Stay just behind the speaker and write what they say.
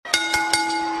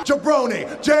Jabroni,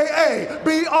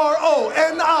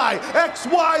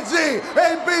 JABRONIXYZ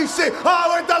ABC.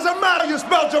 It doesn't matter, you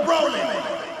spell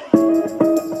jabroni.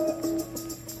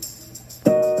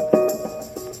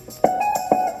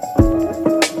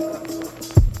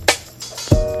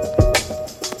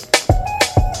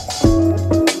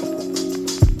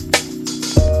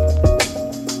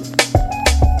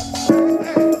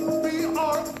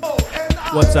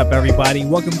 What's up, everybody?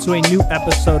 Welcome to a new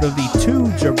episode of the Two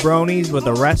Jabronis with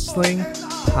a Wrestling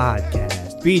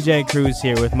Podcast. BJ Cruz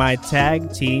here with my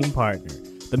tag team partner,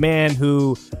 the man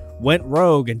who went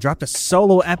rogue and dropped a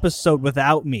solo episode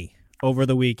without me over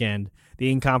the weekend,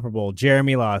 the incomparable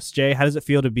Jeremy Loss. Jay, how does it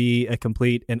feel to be a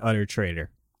complete and utter traitor?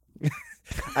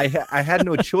 I had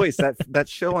no choice. That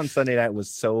show on Sunday night was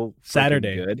so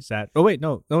Saturday. good. Oh wait,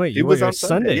 no, wait. It was on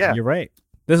Sunday. Yeah. You're right.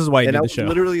 This is why you did the show. I was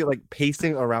literally like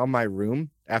pacing around my room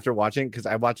after watching, because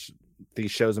I watch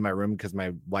these shows in my room because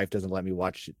my wife doesn't let me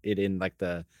watch it in like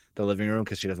the living room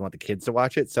because she doesn't want the kids to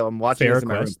watch it. So I'm watching this in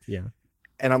my room. Yeah.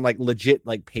 And I'm like legit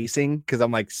like pacing because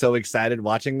I'm like so excited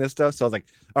watching this stuff. So I was like,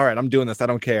 all right, I'm doing this. I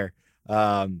don't care.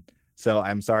 So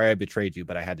I'm sorry I betrayed you,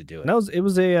 but I had to do it. No, it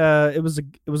was a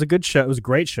good show. It was a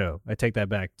great show. I take that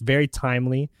back. Very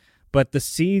timely. But the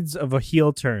seeds of a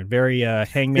heel turn, very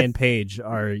Hangman Page,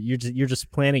 you're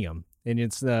just planting them, and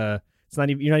it's not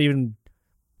even, you're not even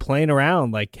playing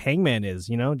around like Hangman is,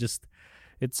 Just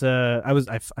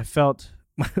I felt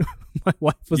my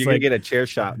wife was you're like, gonna get a chair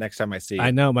shot next time I see you.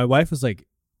 I know, my wife was like,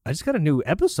 I just got a new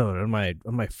episode on my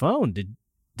phone. Did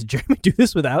Jeremy do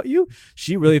this without you?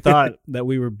 She really thought that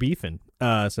we were beefing.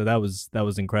 So that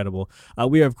was incredible.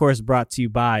 We are, of course, brought to you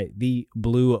by the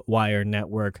Blue Wire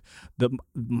Network,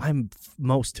 my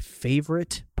most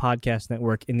favorite podcast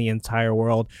network in the entire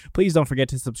world. Please don't forget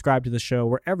to subscribe to the show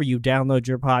wherever you download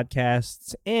your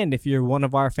podcasts. And if you're one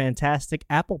of our fantastic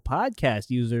Apple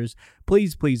Podcast users,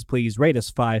 please rate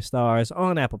us 5 stars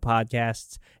on Apple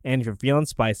Podcasts. And if you're feeling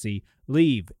spicy,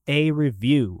 leave a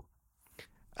review.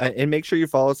 And make sure you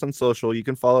follow us on social. You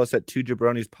can follow us at Two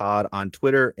Jabronis Pod on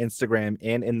Twitter, Instagram,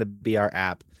 and in the BR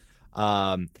app.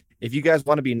 If you guys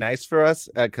want to be nice for us,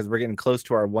 because we're getting close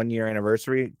to our 1-year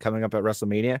anniversary coming up at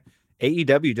WrestleMania,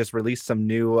 AEW just released some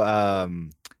new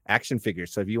action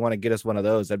figures. So if you want to get us one of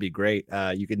those, that'd be great.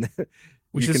 You can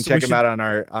check them out on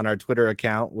our Twitter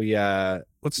account.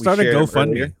 Let's start a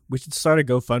GoFundMe. We should start a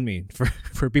GoFundMe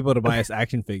for people to buy us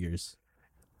action figures.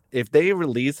 If they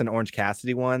release an Orange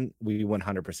Cassidy one, we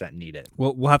 100% need it.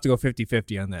 We'll have to go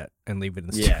 50-50 on that and leave it in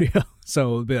the studio. So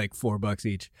it'll be like $4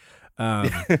 each.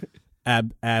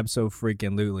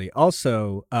 Abso-freaking-lutely.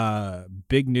 Also,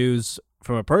 big news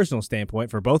from a personal standpoint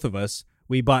for both of us.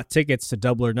 We bought tickets to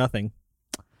Double or Nothing.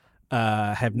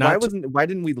 Why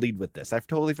didn't we lead with this? I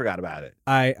totally forgot about it.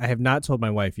 I have not told my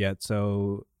wife yet.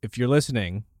 So if you're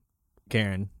listening,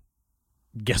 Karen,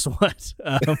 guess what?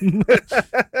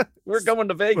 We're going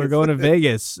to Vegas. We're going to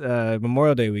Vegas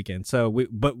Memorial Day weekend. So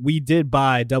we did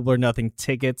buy Double or Nothing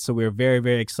tickets. So we're very,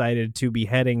 very excited to be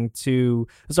heading to.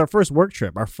 This is our first work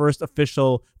trip, our first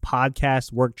official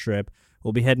podcast work trip.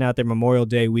 We'll be heading out there Memorial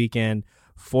Day weekend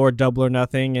for Double or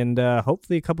Nothing, and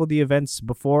hopefully a couple of the events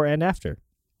before and after.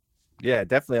 Yeah,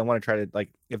 definitely. I want to try to,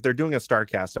 if they're doing a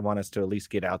StarCast, I want us to at least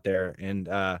get out there and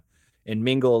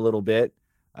mingle a little bit.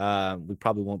 We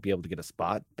probably won't be able to get a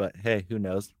spot, but hey, who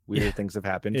knows? Weird things have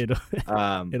happened. It'll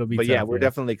be. But yeah, we're you.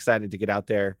 Definitely excited to get out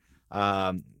there.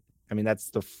 I mean, that's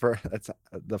the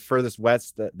furthest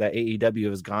west that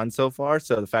AEW has gone so far.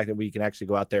 So the fact that we can actually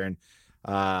go out there and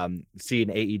see an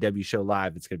AEW show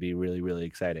live, it's going to be really, really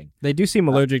exciting. They do seem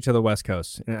allergic to the West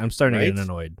Coast, and I'm starting to get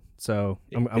annoyed. So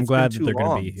I'm glad that they're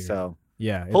going to be here. So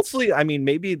yeah, hopefully, I mean,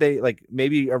 maybe they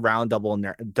maybe around Double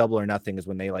or Nothing is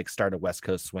when they start a West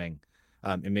Coast swing.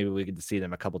 And maybe we get to see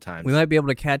them a couple times. We might be able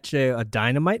to catch a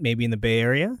Dynamite, maybe in the Bay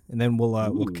Area, and then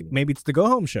we'll maybe it's the go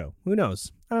home show. Who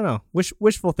knows? I don't know.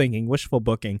 Wishful thinking, wishful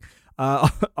booking.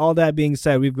 All that being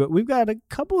said, we've got a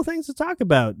couple of things to talk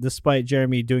about, despite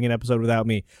Jeremy doing an episode without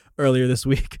me earlier this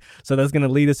week. So that's going to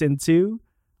lead us into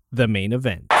the main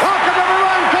event. Welcome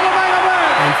everyone to the main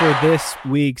event. And for this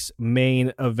week's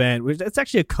main event, which it's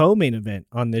actually a co-main event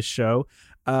on this show,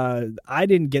 I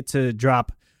didn't get to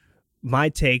drop my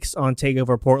takes on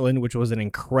TakeOver Portland, which was an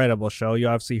incredible show. You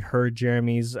obviously heard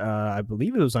Jeremy's. I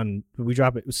believe it was on. We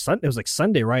dropped it. It was like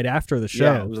Sunday, right after the show.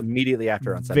 Yeah, it was immediately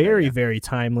after on Sunday. Very, very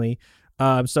timely.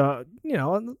 So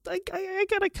I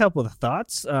got a couple of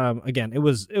thoughts. Again, it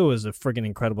was a friggin'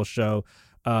 incredible show.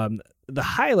 The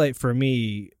highlight for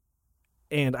me,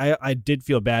 and I did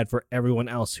feel bad for everyone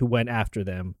else who went after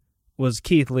them, was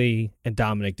Keith Lee and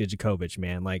Dominic Dijakovic.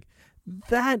 Man, like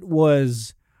that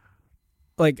was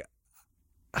like.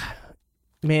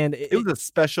 man, It was a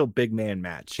special big man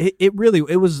match. it really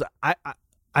it was.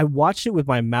 I watched it with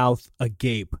my mouth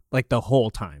agape like the whole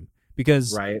time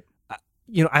because Right.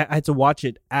 I had to watch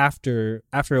it after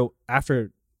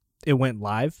it went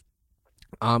live.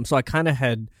 So I kind of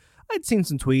I'd seen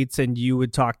some tweets, and you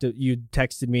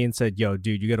texted me and said, "Yo,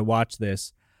 dude, you got to watch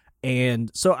this." And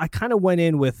so I kind of went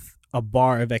in with a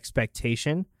bar of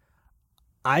expectation.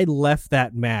 I left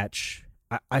that match.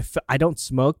 I don't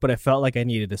smoke, but I felt like I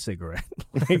needed a cigarette.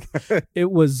 Like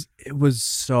it was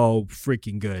so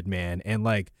freaking good, man. And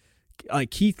like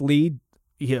Keith Lee,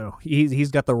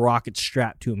 he's got the rocket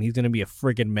strapped to him. He's gonna be a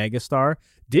freaking megastar.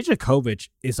 Dijakovic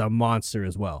is a monster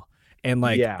as well. And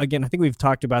like again, I think we've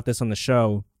talked about this on the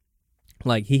show.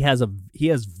 Like he has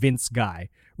Vince Guy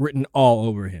written all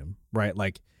over him, right?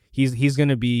 Like he's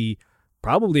gonna be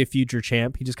probably a future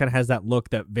champ. He just kind of has that look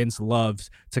that Vince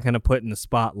loves to kind of put in the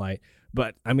spotlight.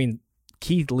 But I mean,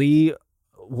 Keith Lee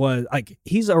was like,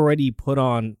 he's already put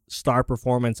on star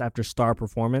performance after star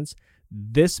performance.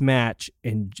 This match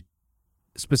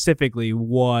specifically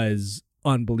was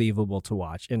unbelievable to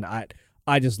watch, and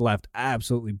I just left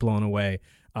absolutely blown away.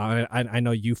 I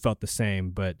know you felt the same,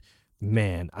 but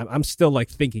man, I'm still like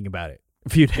thinking about it a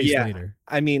few days later.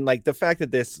 I mean, like the fact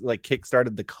that this like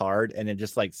kickstarted the card and it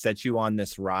just like sets you on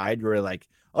this ride where like,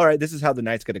 all right, this is how the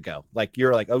night's gonna go. Like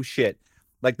you're like, oh shit.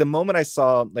 Like the moment I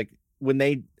saw like when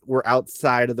they were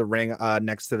outside of the ring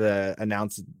next to the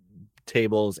announce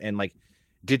tables and like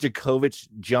Dijakovic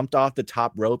jumped off the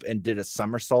top rope and did a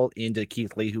somersault into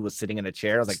Keith Lee, who was sitting in a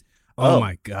chair. I was like, oh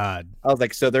my God. I was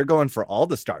like, so they're going for all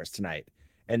the stars tonight.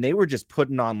 And they were just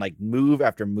putting on like move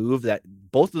after move that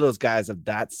both of those guys of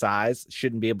that size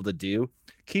shouldn't be able to do.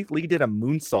 Keith Lee did a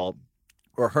moonsault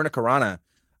or Hurricanrana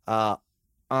on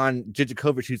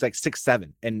Dijakovic, who's like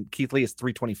 6'7", and Keith Lee is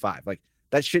 325. Like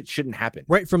that shit shouldn't happen.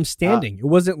 Right from standing. It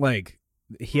wasn't like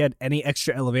he had any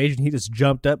extra elevation. He just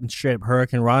jumped up and straight up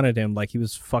Hurricanrana'd him like he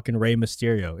was fucking Rey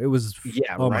Mysterio. It was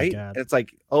oh right. My God. It's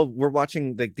like, oh, we're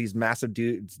watching like these massive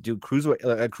dudes do a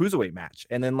cruiserweight match,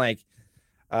 and then like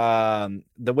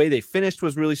the way they finished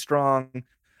was really strong.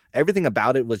 Everything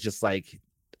about it was just like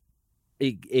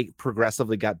it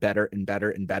progressively got better and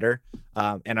better and better.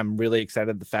 And I'm really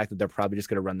excited the fact that they're probably just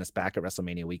going to run this back at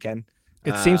WrestleMania weekend.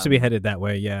 It seems to be headed that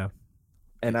way. Yeah.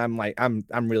 And I'm like, I'm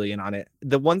really in on it.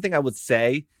 The one thing I would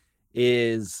say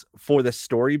is for the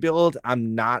story build,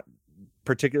 I'm not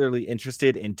particularly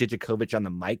interested in Dijakovic on the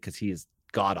mic because he is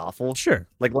god awful. Sure.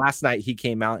 Like last night he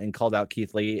came out and called out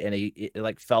Keith Lee, and it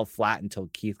like fell flat until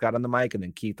Keith got on the mic, and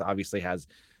then Keith obviously has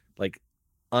like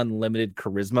unlimited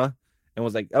charisma and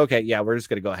was like, okay, yeah, we're just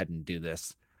gonna go ahead and do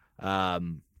this.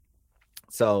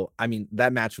 So I mean,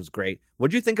 that match was great.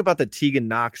 What do you think about the Tegan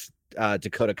Knox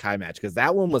Dakota Kai match? Because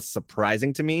that one was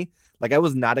surprising to me. Like I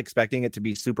was not expecting it to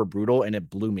be super brutal, and it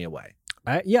blew me away.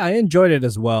 I enjoyed it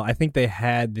as well. I think they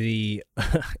had it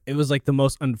was like the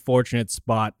most unfortunate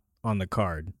spot on the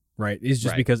card, right? It's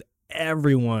just because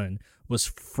everyone was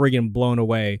friggin' blown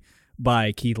away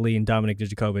by Keith Lee and Dominic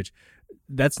Dijakovic.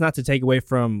 That's not to take away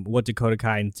from what Dakota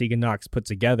Kai and Tegan Knox put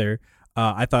together.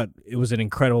 I thought it was an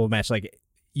incredible match. Like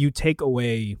you take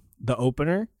away the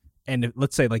opener, and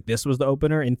let's say like this was the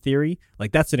opener in theory,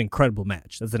 like that's an incredible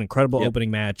match. That's an incredible opening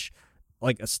match.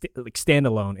 Like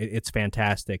standalone, it's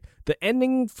fantastic. The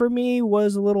ending for me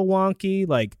was a little wonky.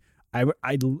 Like I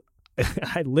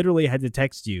literally had to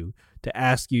text you to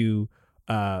ask you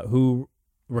who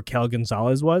Raquel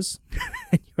Gonzalez was.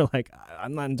 And you're like,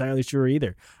 I'm not entirely sure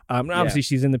either. Obviously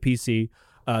she's in the PC,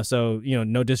 so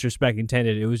no disrespect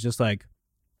intended. It was just like,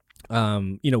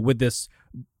 with this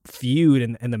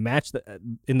feud and the match that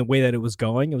in the way that it was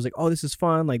going, it was like, oh, this is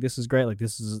fun. Like this is great. Like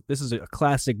this is a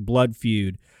classic blood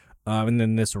feud. And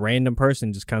then this random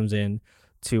person just comes in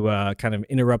to kind of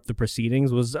interrupt the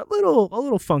proceedings. Was a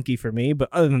little funky for me, but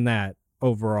other than that,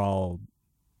 overall,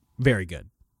 very good.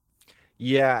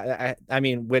 Yeah, I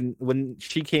mean, when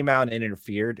she came out and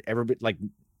interfered, everybody like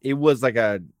it was like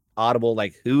a audible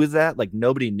like, who is that? Like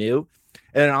nobody knew,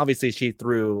 and then obviously she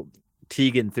threw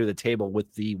Tegan through the table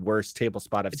with the worst table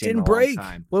spot I've seen in a long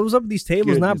time. What was up with these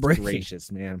tables not breaking?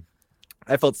 Gracious, man.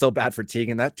 I felt so bad for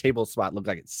Tegan. That table spot looked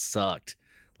like it sucked.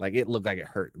 Like it looked like it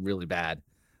hurt really bad.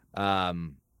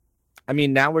 I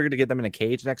mean, now we're gonna get them in a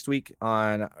cage next week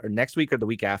or the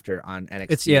week after on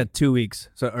NXT. It's 2 weeks.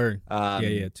 So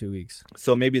 2 weeks.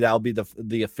 So maybe that'll be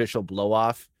the official blow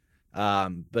off.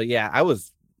 But yeah,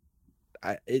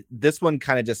 this one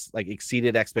kind of just like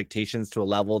exceeded expectations to a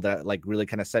level that like really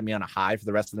kind of set me on a high for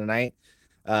the rest of the night.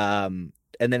 And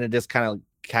then it just kind of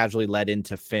casually led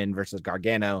into Finn versus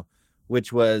Gargano,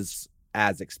 which was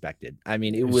as expected. I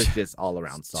mean, it was just all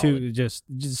around solid. Just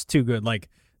too good. Like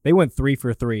they went 3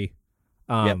 for 3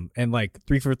 And like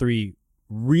 3 for 3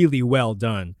 really well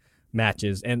done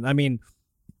matches. And I mean,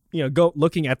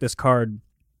 looking at this card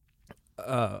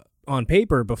on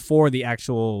paper before the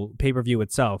actual pay-per-view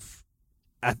itself,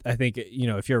 I think,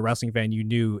 if you're a wrestling fan, you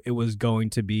knew it was going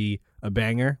to be a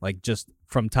banger, like just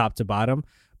from top to bottom.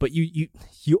 But you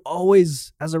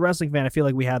always, as a wrestling fan, I feel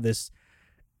like we have this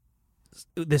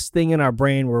thing in our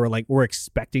brain where we're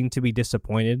expecting to be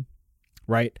disappointed,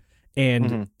 right?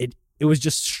 And it was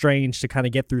just strange to kind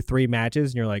of get through 3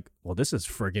 matches and you're like, well, this is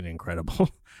friggin' incredible,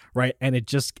 right? And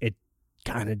it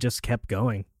kind of just kept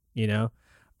going,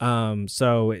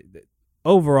 So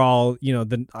overall,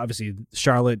 then obviously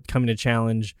Charlotte coming to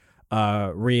challenge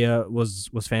Rhea was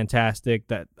fantastic.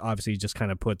 That obviously just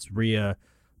kind of puts Rhea,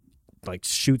 like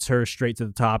shoots her straight to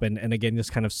the top, and again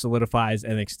just kind of solidifies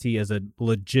NXT as a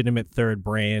legitimate third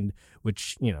brand,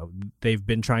 which they've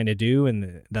been trying to do,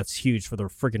 and that's huge for the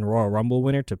freaking Royal Rumble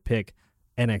winner to pick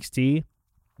NXT.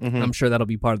 I'm sure that'll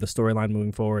be part of the storyline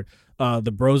moving forward.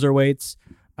 The Broserweights,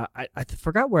 I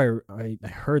forgot where I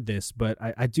heard this, but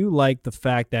I do like the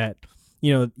fact that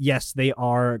yes, they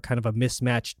are kind of a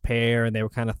mismatched pair, and they were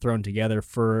kind of thrown together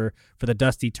for the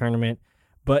Dusty tournament.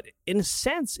 But in a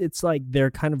sense, it's like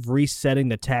they're kind of resetting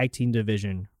the tag team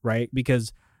division, right?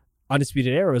 Because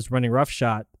Undisputed Era was running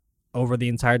roughshod over the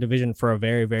entire division for a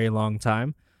very, very long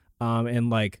time. And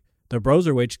like the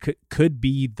Broserweights could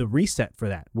be the reset for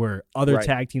that, where other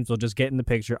tag teams will just get in the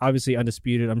picture. Obviously,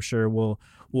 Undisputed, I'm sure, will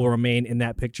remain in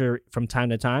that picture from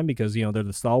time to time because, they're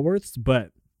the stalwarts.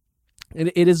 But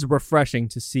it is refreshing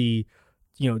to see,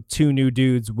 2 new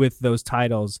dudes with those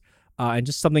titles and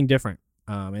just something different.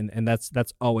 And that's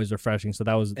always refreshing. So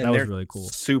that was really cool.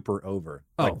 Super over.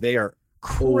 Like they are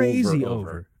crazy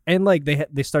over. And like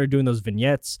they started doing those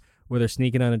vignettes where they're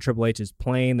sneaking onto Triple H's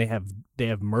plane. They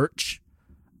have merch.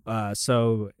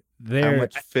 So how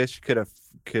much fish could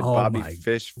Bobby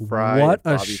Fish fry? What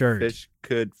a Bobby shirt! Fish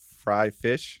could fry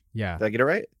fish. Yeah, did I get it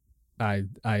right?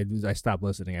 I stopped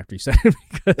listening after you said it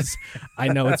because I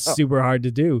know it's super hard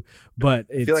to do, but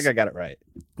I feel like I got it right.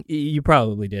 You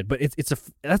probably did, but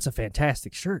that's a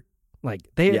fantastic shirt. Like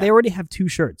they already have 2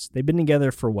 shirts. They've been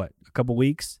together for what, a couple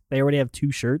weeks? They already have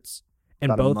 2 shirts,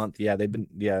 and about a month. Yeah, they've been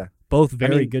both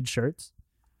very good shirts.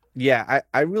 Yeah,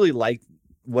 I really like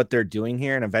what they're doing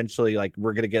here, and eventually, like,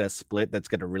 we're gonna get a split that's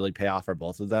gonna really pay off for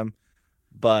both of them.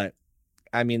 But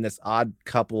I mean, this odd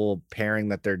couple pairing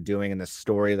that they're doing and the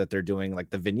story that they're doing, like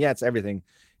the vignettes, everything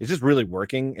is just really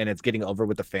working, and it's getting over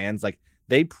with the fans. Like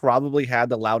they probably had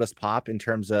the loudest pop in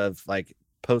terms of like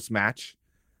post-match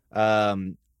at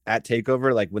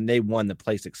TakeOver. Like when they won, the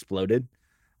place exploded.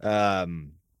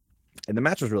 And the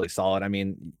match was really solid. I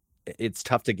mean, it's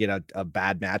tough to get a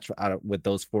bad match with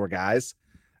those 4 guys.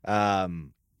 So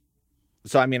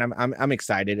I mean, I'm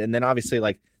excited. And then obviously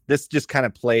like this just kind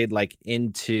of played like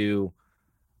into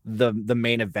the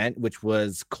main event, which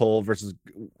was Cole versus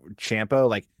Ciampa.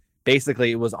 Like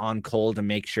basically it was on Cole to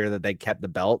make sure that they kept the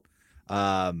belt.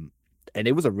 And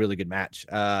it was a really good match.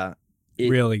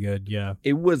 Really good. Yeah.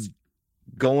 It was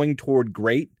going toward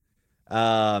great.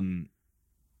 And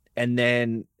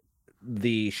then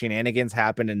the shenanigans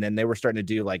happened, and then they were starting to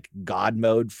do like God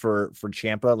mode for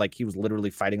Ciampa. Like he was literally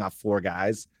fighting off 4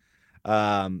 guys.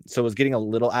 So it was getting a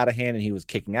little out of hand, and he was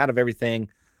kicking out of everything.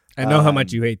 I know how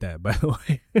much you hate that, by the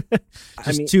way.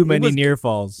 Just too many near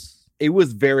falls. It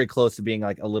was very close to being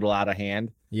like a little out of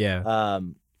hand. Yeah.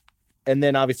 And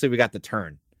then obviously we got the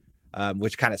turn,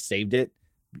 which kind of saved it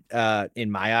in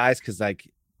my eyes, because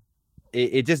like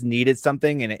it just needed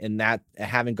something, and that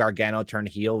having Gargano turn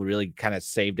heel really kind of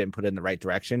saved it and put it in the right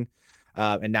direction,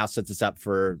 and now sets us up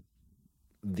for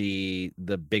the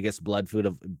biggest blood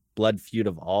feud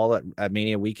of all at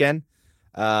Mania weekend.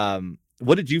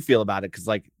 What did you feel about it? Because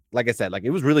like I said, like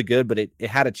it was really good, but it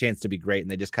had a chance to be great, and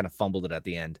they just kind of fumbled it at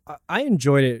the end. I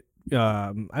enjoyed it.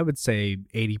 I would say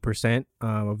 80%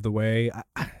 of the way.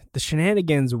 The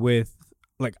shenanigans with,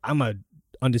 like, I'm a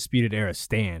Undisputed Era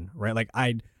stan, right? Like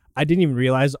I didn't even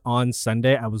realize on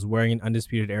Sunday I was wearing an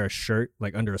Undisputed Era shirt,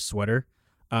 like under a sweater.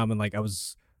 And like I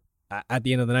was at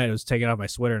the end of the night, I was taking off my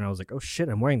sweater and I was like, oh shit,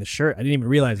 I'm wearing the shirt. I didn't even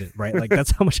realize it, right? Like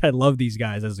that's how much I love these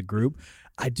guys as a group.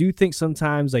 I do think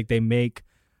sometimes like they make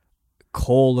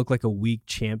Cole look like a weak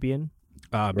champion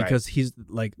because he's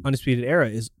like Undisputed Era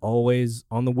is always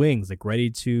on the wings, like ready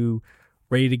to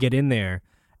get in there.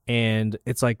 And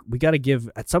it's like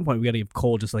at some point we got to give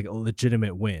Cole just like a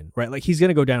legitimate win, right? Like he's going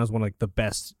to go down as one of like the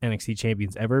best NXT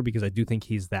champions ever because I do think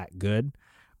he's that good.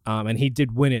 And he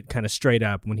did win it kind of straight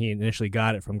up when he initially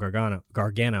got it from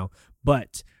Gargano.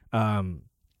 But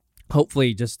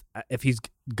hopefully just if he's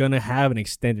going to have an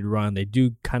extended run, they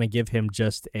do kind of give him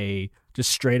just a just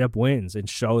straight up wins and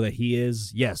show that he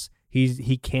is, yes,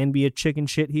 he can be a chicken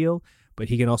shit heel, but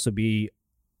he can also be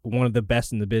one of the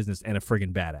best in the business and a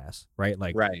friggin' badass, right?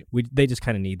 Like, right. They just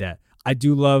kind of need that. I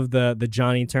do love the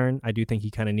Johnny turn. I do think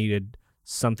he kind of needed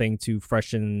something to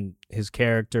freshen his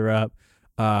character up,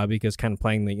 because kind of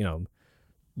playing the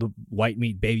white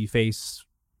meat baby face,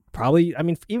 probably, I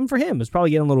mean, even for him, it's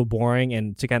probably getting a little boring,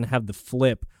 and to kind of have the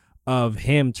flip of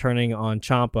him turning on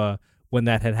Ciampa when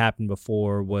that had happened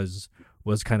before was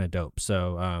kind of dope.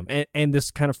 So, and this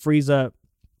kind of frees up,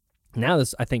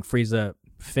 I think frees up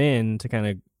Finn to kind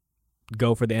of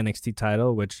go for the NXT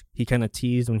title, which he kind of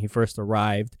teased when he first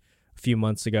arrived a few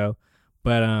months ago.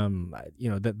 But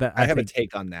that I have a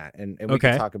take on that, and we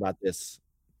can talk about this.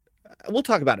 We'll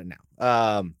talk about it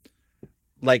now.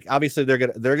 Like, obviously they're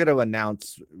gonna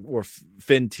announce, or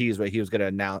Finn teased what he was gonna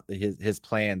announce his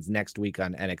plans next week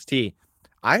on NXT.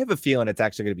 I have a feeling it's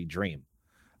actually gonna be Dream.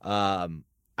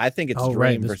 I think it's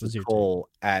Dream versus Cole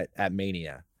at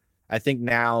Mania. I think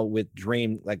now with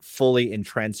Dream like fully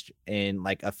entrenched in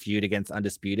like a feud against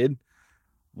Undisputed,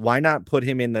 why not put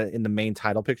him in the main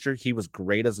title picture? He was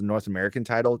great as a North American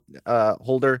title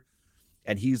holder,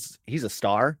 and he's a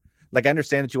star. Like, I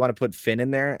understand that you want to put Finn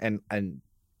in there, and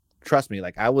trust me,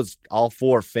 like, I was all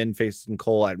for Finn facing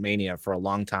Cole at Mania for a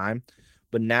long time,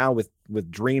 but now with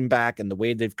Dream back and the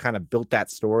way they've kind of built that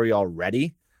story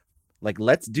already, like,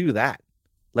 let's do that.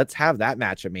 Let's have that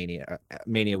match at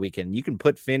Mania weekend. You can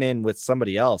put Finn in with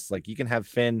somebody else. Like, you can have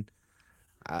Finn,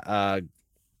 I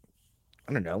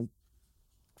don't know.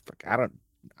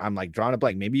 I'm like drawing a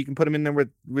blank. Maybe you can put him in there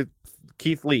with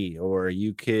Keith Lee, or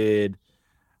you could.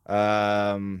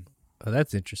 Oh,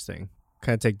 that's interesting.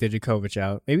 Kind of take Dijakovic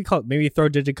out. Maybe throw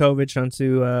Dijakovic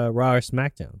onto Raw or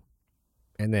SmackDown,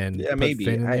 and then put maybe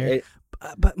Finn in there.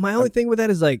 But my only thing with that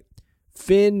is, like,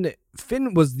 Finn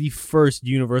was the first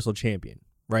Universal Champion,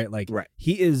 right? Like, right.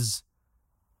 He's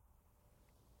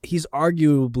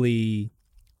arguably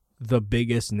the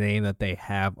biggest name that they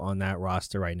have on that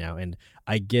roster right now, and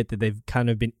I get that they've kind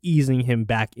of been easing him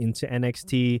back into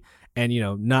NXT, and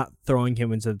not throwing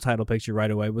him into the title picture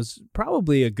right away was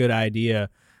probably a good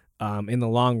idea in the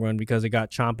long run, because it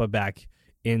got Ciampa back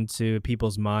into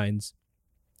people's minds.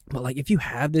 But, like, if you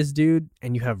have this dude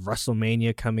and you have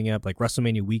WrestleMania coming up, like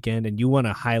WrestleMania weekend, and you want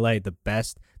to highlight the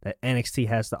best that NXT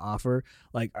has to offer,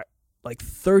 like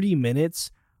 30 minutes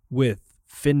with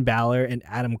Finn Balor and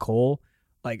Adam Cole,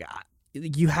 like,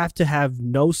 you have to have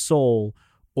no soul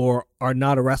or are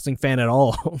not a wrestling fan at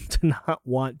all to not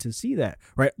want to see that,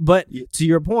 right? But to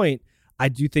your point, I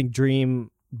do think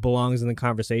Dream belongs in the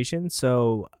conversation,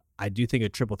 so I do think a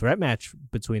triple threat match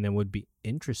between them would be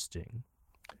interesting.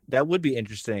 That would be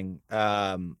interesting.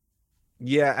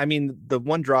 Yeah, I mean, the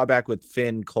one drawback with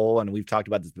Finn, Cole, and we've talked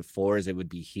about this before, is it would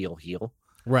be heel.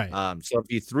 Right. So if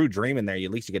you threw Dream in there,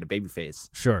 at least you get a baby face.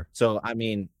 Sure. So, I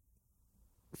mean,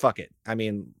 fuck it. I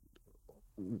mean,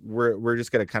 we're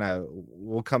just gonna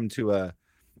we'll come to an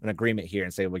agreement here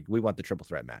and say, like, we want the triple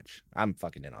threat match. I'm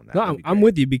fucking in on that. No, I'm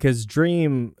with you, because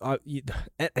Dream,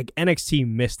 NXT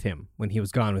missed him when he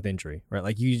was gone with injury, right?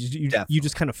 Like, you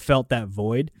just kind of felt that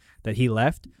void that he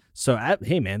left. So,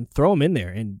 hey man, throw him in there,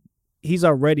 and he's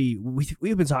already.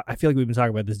 We've been. I feel like we've been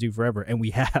talking about this dude forever, and we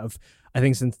have. I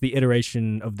think since the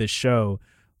iteration of this show.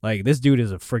 Like, this dude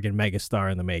is a friggin'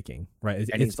 megastar in the making, right?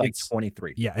 And he's like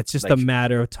 23. Yeah, it's just a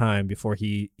matter of time before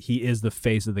he is the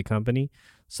face of the company.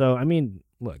 So, I mean,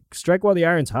 look, strike while the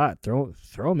iron's hot. Throw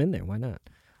him in there. Why not?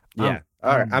 Yeah.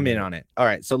 All right, I'm in on it. All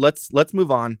right, so let's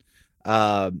move on.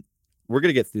 We're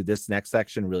gonna get through this next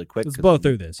section really quick. Let's blow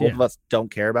through this. Both of us don't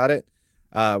care about it.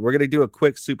 We're gonna do a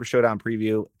quick Super Showdown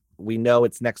preview. We know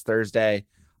it's next Thursday,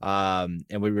 and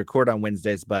we record on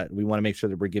Wednesdays, but we want to make sure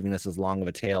that we're giving this as long of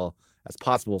a tail as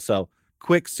possible. So,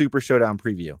 quick Super Showdown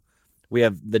preview. We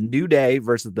have the New Day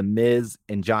versus The Miz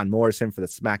and John Morrison for the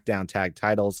SmackDown tag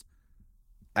titles.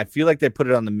 I feel like they put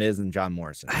it on The Miz and John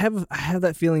Morrison. I have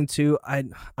that feeling too.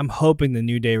 I'm hoping the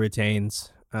New Day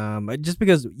retains. Just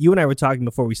because you and I were talking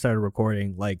before we started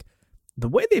recording, like, the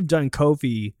way they've done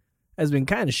Kofi has been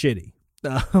kind of shitty.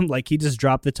 Like, he just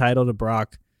dropped the title to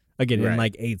Brock again in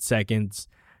like 8 seconds,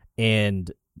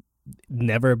 and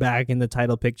never back in the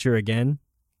title picture again.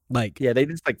 Like, yeah, they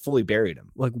just like fully buried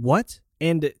him. Like, what?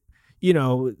 And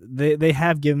they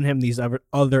have given him these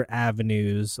other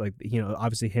avenues. Like,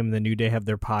 obviously him and the New Day have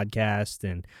their podcast,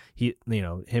 and he,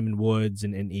 him and Woods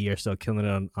and E are still killing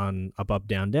it on up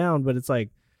down down. But it's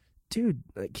like, dude,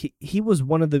 like he was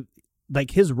one of the,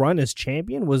 like, his run as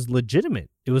champion was legitimate.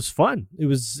 It was fun. It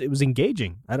was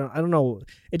engaging. I don't know.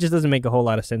 It just doesn't make a whole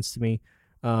lot of sense to me.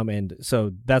 And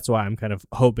so that's why I'm kind of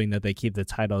hoping that they keep the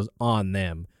titles on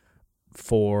them.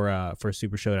 for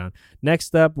Super Showdown.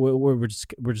 Next up, we're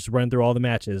just running through all the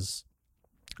matches.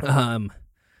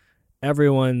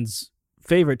 Everyone's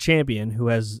favorite champion who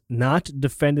has not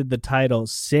defended the title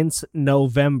since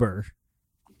November.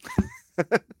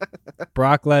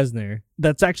 Brock Lesnar.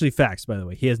 That's actually facts, by the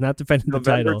way. He has not defended the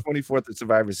title. November 24th at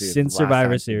Survivor Series. Since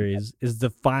Survivor Series is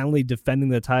finally defending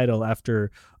the title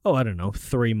after, I don't know,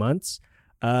 3 months,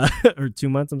 or 2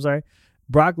 months. I'm sorry.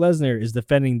 Brock Lesnar is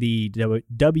defending the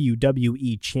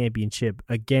WWE Championship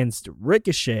against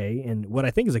Ricochet, and what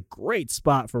I think is a great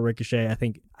spot for Ricochet. I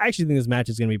actually think this match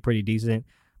is going to be pretty decent.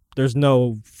 There's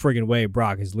no friggin' way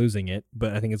Brock is losing it,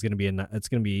 but I think it's going to be good. It's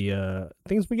going to be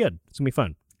good. It's going to be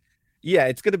fun. Yeah,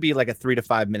 it's going to be like a 3 to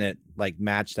 5 minute like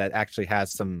match that actually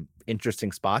has some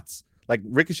interesting spots. Like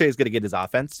Ricochet is going to get his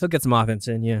offense. He'll get some offense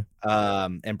in, yeah.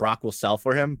 And Brock will sell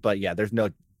for him, but yeah, there's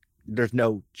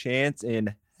no chance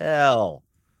in hell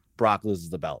Brock loses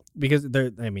the belt, because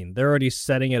they're already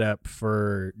setting it up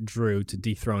for Drew to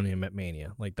dethrone him at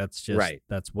Mania. Like that's just right.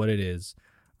 That's what it is.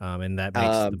 And that makes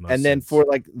the most and then sense. for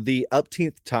like the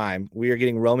upteenth time, we are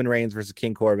getting Roman Reigns versus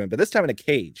King Corbin, but this time in a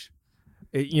cage.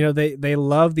 They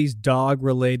love these dog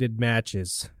related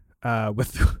matches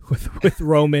with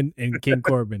Roman and King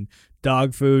Corbin.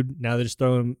 Dog food. Now they're just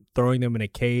throwing them in a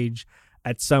cage.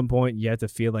 At some point, you have to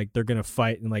feel like they're gonna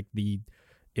fight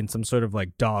in some sort of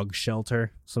like dog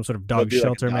shelter, some sort of dog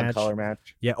shelter like a dog match. collar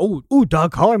match. Yeah. Oh,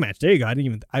 dog collar match. There you go.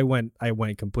 I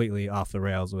went completely off the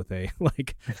rails with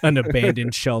like an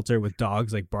abandoned shelter with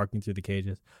dogs like barking through the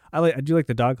cages. I do like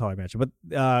the dog collar match, but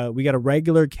we got a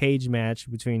regular cage match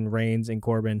between Reigns and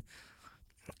Corbin.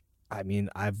 I mean,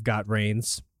 I've got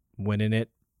Reigns winning it.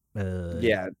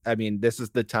 Yeah. I mean, this is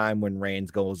the time when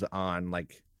Reigns goes on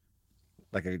like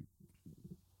a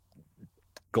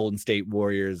Golden State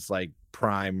Warriors like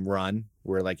prime run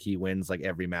where like he wins like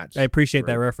every match. I appreciate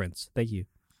that reference. Thank you.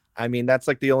 I mean, that's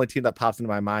like the only team that pops into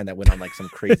my mind that went on like some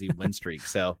crazy win streak.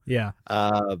 So yeah,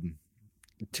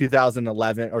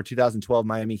 2011 or 2012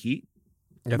 Miami Heat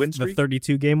win streak, the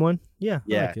 32 game one. Yeah.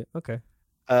 Yeah. I like it. Okay.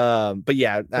 But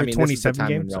yeah, I mean, this is the time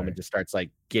game? when Roman just starts like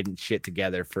getting shit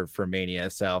together for Mania.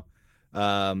 So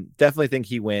definitely think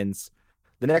he wins.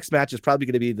 The next match is probably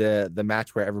going to be the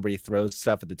match where everybody throws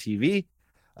stuff at the TV.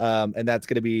 And that's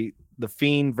going to be The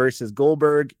Fiend versus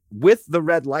Goldberg with the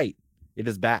red light. It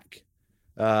is back.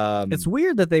 It's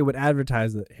weird that they would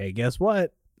advertise that, hey, guess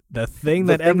what? The thing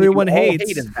that everyone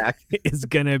hates is back. is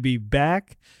going to be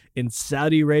back in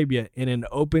Saudi Arabia in an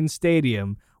open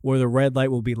stadium where the red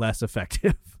light will be less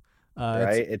effective.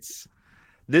 Right?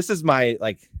 This is my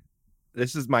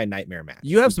nightmare match.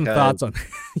 You have some thoughts on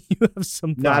you have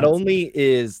some thoughts. Not only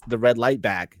is the red light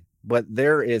back, but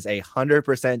there is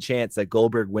 100% chance that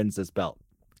Goldberg wins this belt.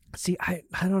 See, I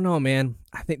don't know, man.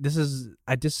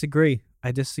 I disagree.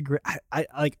 I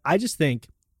just think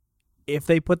if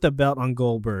they put the belt on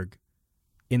Goldberg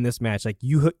in this match, like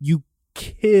you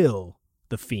kill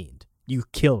the Fiend. You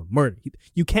kill him, murder.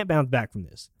 You can't bounce back from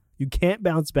this. You can't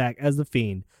bounce back as the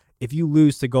Fiend if you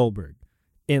lose to Goldberg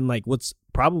in like what's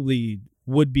probably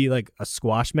would be like a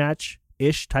squash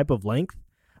match-ish type of length.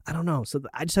 I don't know. So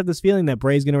I just have this feeling that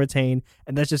Bray's going to retain,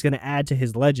 and that's just going to add to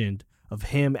his legend of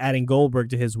him adding Goldberg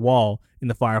to his wall in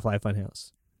the Firefly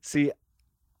Funhouse. See,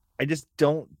 I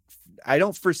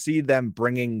don't foresee them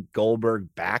bringing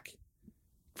Goldberg back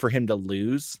for him to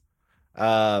lose.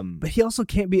 But he also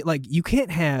can't be like, you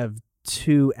can't have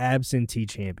two absentee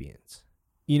champions.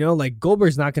 Like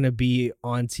Goldberg's not going to be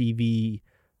on TV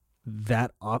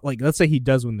that like, let's say he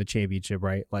does win the championship,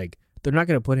 right? Like they're not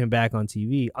going to put him back on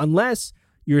TV unless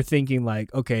you're thinking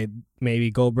like, okay,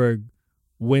 maybe Goldberg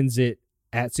wins it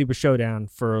at Super Showdown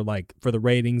for the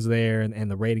ratings there and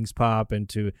the ratings pop and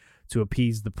to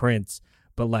appease the prince.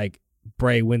 But like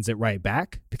Bray wins it right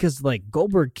back because like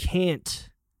Goldberg can't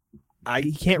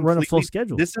run a full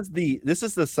schedule. This is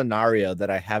the scenario that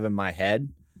I have in my head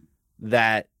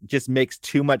that just makes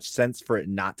too much sense for it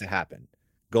not to happen.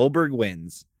 Goldberg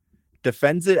wins,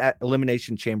 defends it at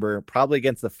Elimination Chamber, probably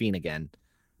against the Fiend again.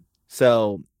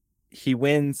 So he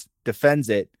wins, defends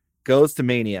it, goes to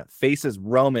Mania, faces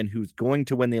Roman, who's going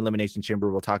to win the Elimination Chamber.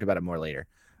 We'll talk about it more later.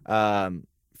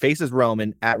 Faces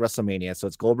Roman at WrestleMania. So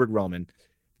it's Goldberg Roman.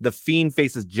 The Fiend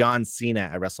faces John Cena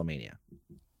at WrestleMania.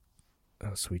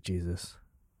 Oh, sweet Jesus.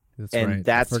 That's and right.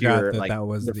 that's your that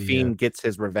was the Fiend gets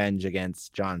his revenge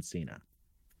against John Cena.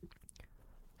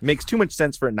 Makes too much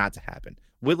sense for it not to happen.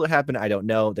 Will it happen? I don't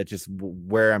know. That's just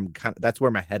where that's where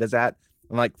my head is at.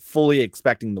 I'm like fully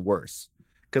expecting the worst.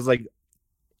 Because like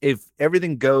if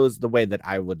everything goes the way that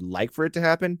I would like for it to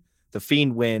happen, the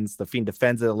Fiend wins, the Fiend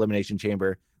defends the Elimination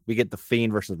Chamber, we get the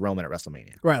Fiend versus Roman at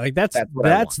WrestleMania. Right, like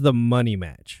that's the money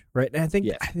match, right? And I think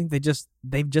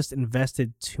they've just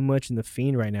invested too much in the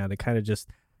Fiend right now to kind of just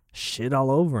shit all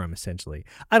over him. Essentially,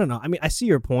 I don't know. I mean, I see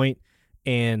your point,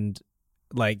 and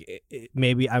like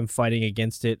maybe I'm fighting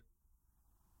against it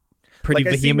pretty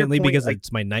vehemently because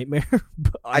it's my nightmare.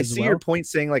 I see your point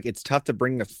saying like it's tough to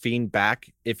bring the Fiend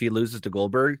back if he loses to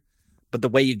Goldberg, but the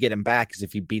way you get him back is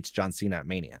if he beats John Cena at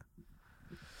Mania.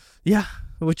 Yeah,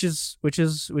 which is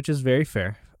very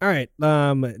fair. All right,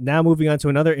 now moving on to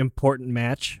another important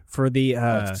match for the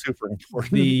super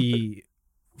important. The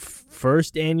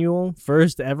first ever,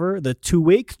 the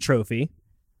 2-week trophy.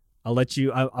 I'll let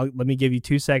me give you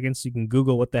 2 seconds so you can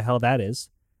Google what the hell that is.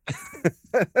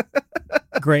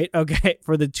 Great. Okay,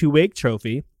 for the 2-week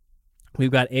trophy,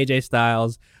 we've got AJ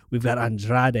Styles, we've got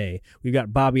Andrade, we've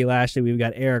got Bobby Lashley, we've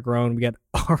got Eric Rowan, we got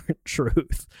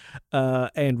R-Truth,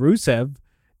 and Rusev.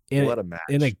 What a match.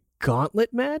 In a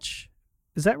gauntlet match?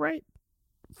 Is that right?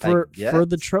 For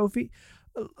the trophy?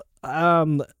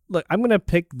 Look, I'm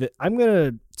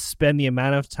gonna spend the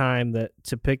amount of time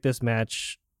to pick this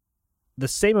match, the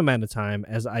same amount of time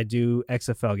as I do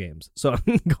XFL games. So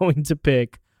I'm going to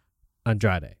pick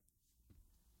Andrade.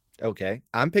 Okay.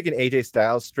 I'm picking AJ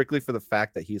Styles strictly for the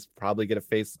fact that he's probably gonna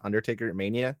face Undertaker at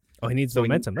Mania. Oh, he needs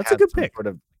momentum. That's a good pick.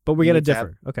 But we gotta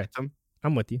differ. Okay.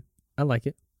 I'm with you. I like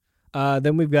it.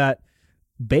 Then we've got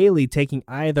Bayley taking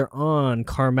either on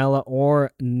Carmella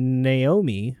or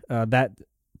Naomi. That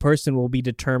person will be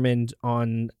determined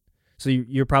on. So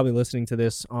you're probably listening to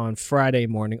this on Friday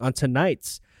morning on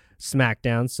tonight's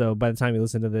SmackDown. So by the time you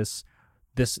listen to this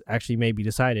actually may be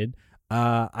decided.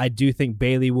 I do think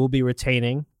Bayley will be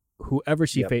retaining whoever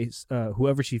she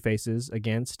faces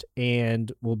against,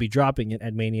 and will be dropping it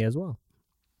at Mania as well.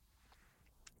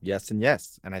 Yes, and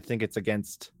yes, and I think it's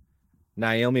against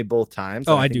Naomi both times.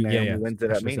 Oh, I do. Naomi wins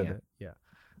it at Mania. Yeah,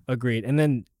 agreed. And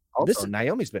then also,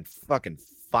 Naomi's been fucking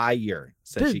fire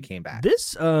since she came back.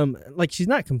 This, like, she's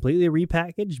not completely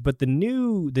repackaged, but the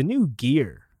new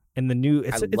gear and the new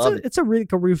it's a really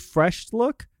refreshed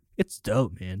look. It's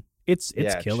dope, man. It's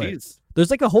killer.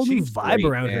 There's like a whole new vibe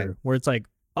around her where it's like,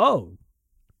 oh,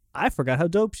 I forgot how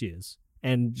dope she is,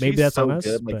 and maybe that's on us.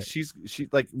 Good. Like she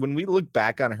like when we look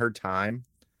back on her time.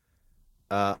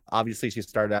 Obviously she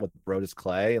started out with Brodus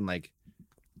Clay, and like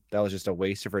that was just a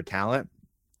waste of her talent.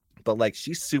 But like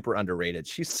she's super underrated.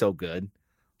 She's so good.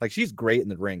 Like she's great in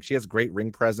the ring. She has great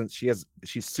ring presence. She's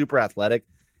super athletic,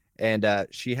 and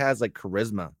she has like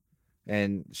charisma,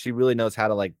 and she really knows how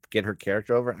to like get her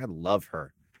character over. I love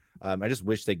her. I just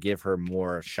wish they give her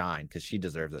more shine because she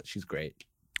deserves it. She's great.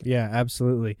 Yeah,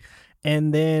 absolutely.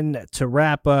 And then to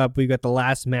wrap up, we've got the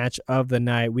last match of the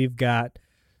night. We've got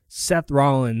Seth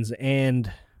Rollins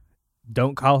and,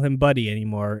 don't call him Buddy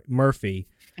anymore, Murphy,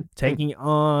 taking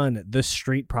on the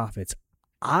Street Profits.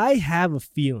 I have a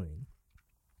feeling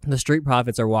the Street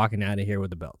Profits are walking out of here with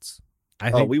the belts.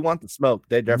 I think we want the smoke.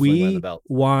 They definitely win the belt.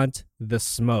 We want the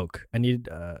smoke. I need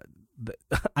I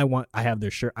have their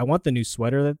shirt. I want the new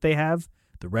sweater that they have,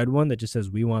 the red one that just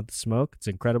says "We want the smoke." It's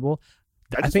incredible.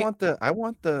 I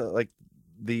want the like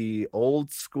the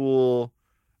old school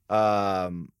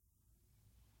new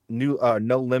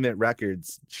No Limit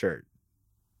Records shirt.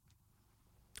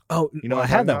 Oh, you know, I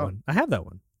have that one. I have that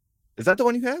one. Is that the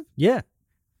one you have? Yeah.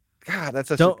 God, that's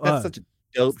such a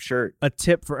dope shirt. A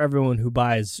tip for everyone who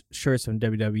buys shirts from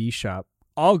WWE Shop.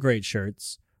 All great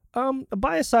shirts.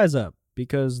 Buy a size up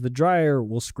because the dryer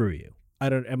will screw you.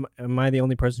 Am I the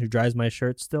only person who dries my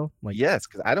shirts still? Like, yes,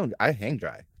 because I hang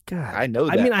dry. God, I know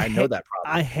that. I know that problem.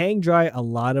 I hang dry a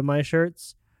lot of my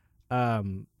shirts.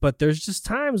 But there's just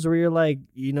times where you're like,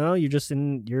 you know,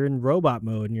 you're in robot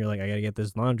mode and you're like, I gotta get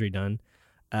this laundry done.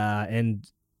 And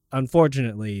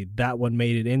unfortunately that one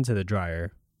made it into the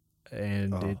dryer,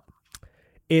 and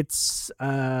it's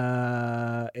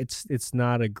not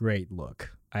a great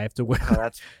look. I have to wear. Oh,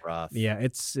 that's rough. Yeah,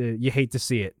 it's you hate to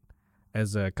see it,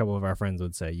 as a couple of our friends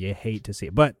would say. You hate to see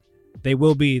it, but they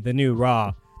will be the new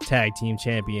Raw Tag Team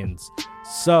Champions.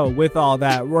 So with all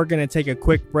that, we're going to take a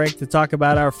quick break to talk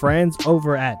about our friends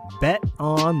over at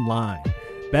BetOnline.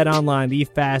 BetOnline, the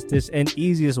fastest and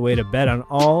easiest way to bet on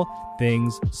all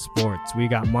things sports. We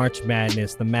got March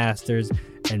Madness, the Masters,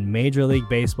 and Major League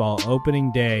Baseball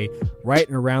opening day right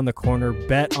around the corner.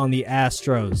 Bet on the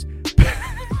Astros.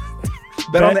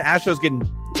 Bet on the Astros getting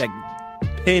like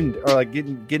pinned or like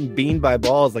getting beamed by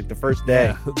balls like the first day.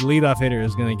 Yeah, the leadoff hitter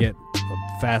is going to get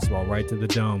a fastball right to the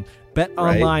dome.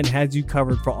 BetOnline has you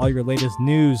covered for all your latest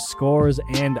news, scores,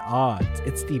 and odds.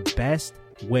 It's the best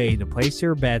way to place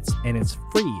your bets, and it's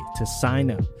free to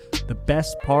sign up. The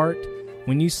best part,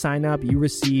 When you sign up, you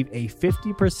receive a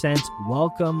 50%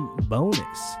 welcome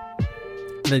bonus.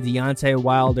 The Deontay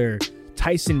Wilder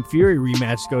Tyson Fury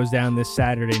rematch goes down this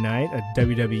Saturday night, a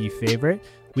WWE favorite.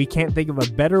 We can't think of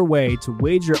a better way to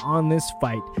wager on this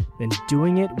fight than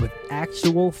doing it with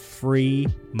actual free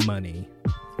money.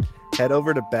 Head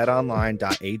over to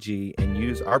betonline.ag and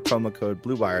use our promo code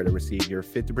BlueWire to receive your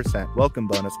 50% welcome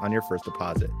bonus on your first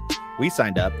deposit. We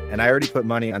signed up, and I already put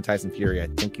money on Tyson Fury. I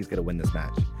think he's going to win this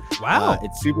match. Wow.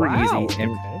 It's super easy.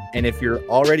 And if you're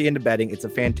already into betting, it's a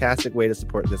fantastic way to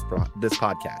support this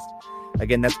podcast.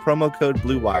 Again, that's promo code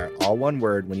BlueWire, all one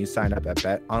word, when you sign up at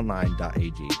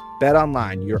betonline.ag.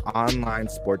 BetOnline, your online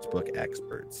sportsbook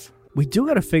experts. We do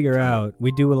got to figure out,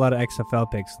 we do a lot of XFL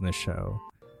picks in this show.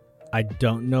 I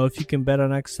don't know if you can bet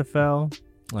on XFL,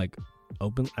 like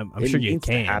open. I'm sure you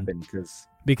can.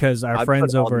 Because our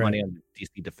friends over money on the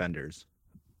DC Defenders.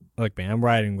 Look, man, I'm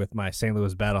riding with my St.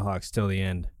 Louis Battlehawks till the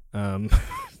end.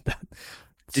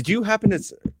 Did you happen to?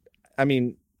 I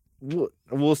mean,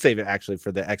 we'll save it actually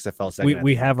for the XFL segment.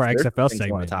 We have our XFL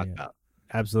segment to talk about.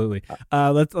 Absolutely.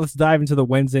 Let's dive into the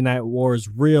Wednesday Night Wars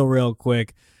real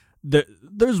quick.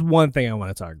 There's one thing I want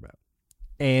to talk about,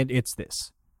 and it's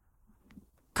this.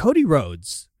 Cody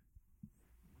Rhodes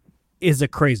is a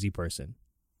crazy person.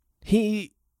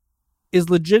 He is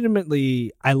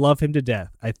legitimately, I love him to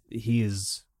death. I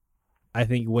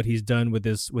think what he's done with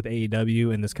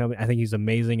AEW and this company, I think he's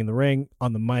amazing in the ring,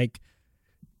 on the mic.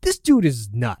 This dude is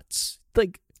nuts.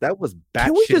 Like, that was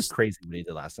batshit crazy what he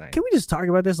did last night. Can we just talk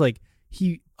about this? Like,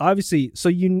 he obviously, so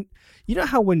you know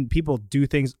how when people do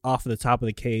things off of the top of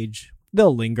the cage,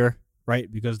 they'll linger,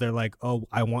 right? Because they're like, oh,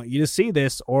 I want you to see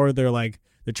this, or they're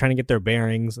trying to get their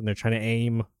bearings and they're trying to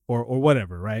aim or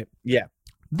whatever, right? Yeah.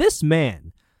 This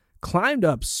man climbed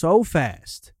up so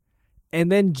fast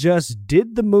and then just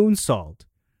did the moonsault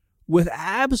with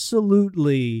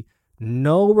absolutely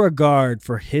no regard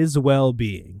for his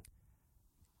well-being.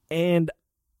 And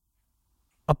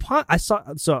I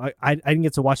didn't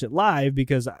get to watch it live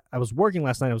because I was working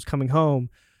last night. I was coming home.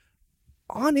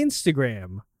 On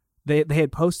Instagram, they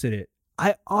had posted it.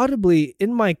 I audibly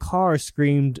in my car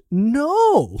screamed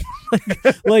no.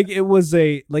 like it was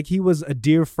he was a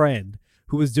dear friend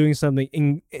who was doing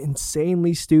something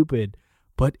insanely stupid,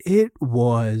 but it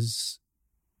was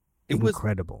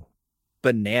incredible.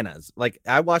 Bananas. Like,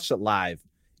 I watched it live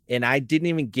and I didn't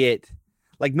even get,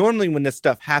 like, normally when this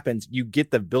stuff happens, you get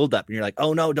the buildup and you're like,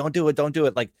 oh no, don't do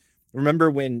it. Like,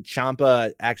 remember when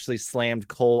Ciampa actually slammed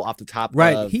Cole off the top?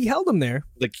 Right. He held him there.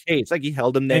 The cage. Like, he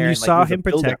held him there. And you saw him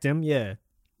protect him. Yeah.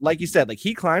 Like you said, like,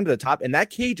 he climbed to the top and that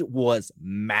cage was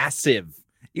massive.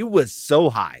 It was so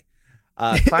high.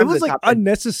 It was like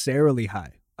unnecessarily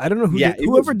high. I don't know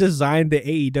whoever designed the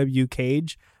AEW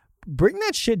cage. Bring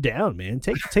that shit down, man.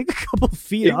 Take a couple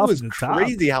feet off the top. It was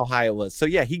crazy how high it was. So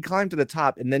yeah, he climbed to the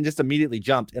top and then just immediately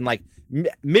jumped. And like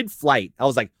mid-flight, I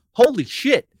was like, "Holy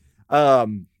shit!"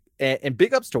 And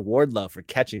big ups to Wardlow for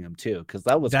catching him too, because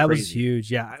that was huge.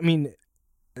 Yeah, I mean,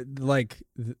 like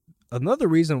another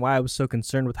reason why I was so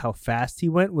concerned with how fast he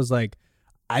went was like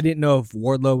I didn't know if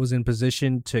Wardlow was in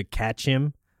position to catch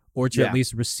him or to at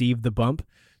least receive the bump.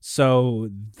 So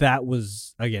that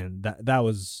was that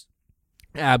was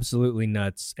absolutely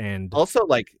nuts. And also,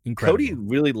 like, incredible. Cody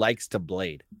really likes to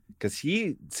blade because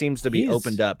he seems to be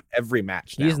opened up every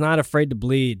match now. He's not afraid to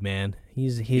bleed, man.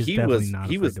 He's definitely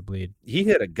not afraid to bleed. He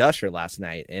hit a gusher last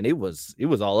night and it was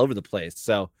all over the place.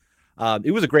 So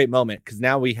it was a great moment because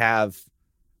now we have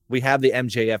the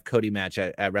MJF Cody match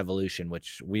at Revolution,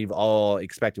 which we've all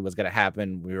expected was going to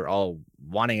happen. We were all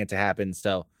wanting it to happen.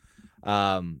 So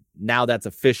now that's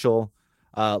official.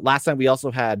 Last time we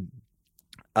also had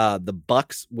the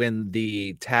Bucks win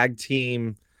the tag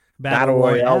team Battle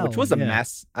Royale, which was a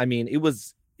mess. I mean, it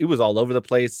was all over the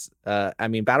place. I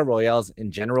mean, Battle Royales in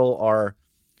general are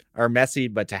messy,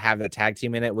 but to have a tag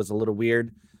team in it was a little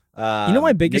weird.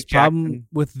 My biggest problem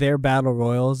with their Battle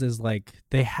Royals is like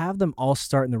they have them all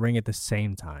start in the ring at the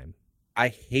same time. I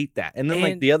hate that. And then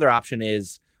like the other option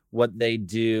is what they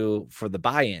do for the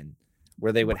buy-in,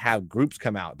 where they would have groups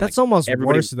come out. That's like, almost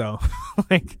worse though.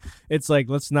 Like it's like,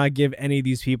 let's not give any of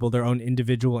these people their own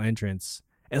individual entrance.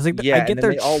 It's like I get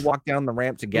they all walk down the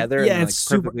ramp together. Yeah, and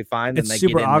it's like perfectly fine. It's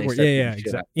super awkward. Yeah,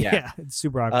 exactly. Yeah, it's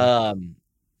super awkward.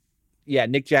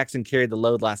 Nick Jackson carried the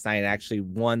load last night and actually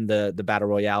won the Battle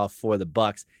Royale for the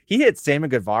Bucks. He hit Sammy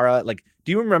Guevara. Like,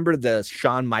 do you remember the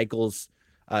Shawn Michaels,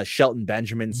 Shelton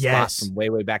Benjamin spot from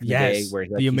way back in the day where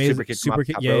the amazing super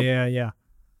kick? Yeah.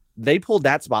 They pulled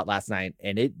that spot last night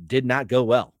and it did not go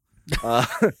well.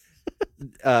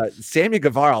 Sammy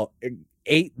Guevara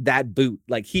ate that boot.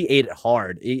 Like, he ate it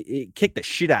hard. It kicked the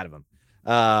shit out of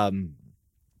him.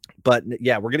 But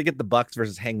yeah, we're gonna get the Bucks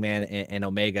versus Hangman and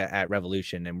Omega at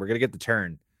Revolution, and we're gonna get the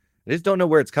turn. I just don't know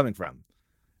where it's coming from.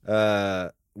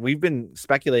 We've been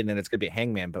speculating that it's gonna be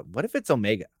Hangman, but what if it's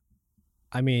Omega?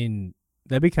 I mean,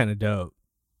 that'd be kind of dope,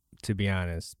 to be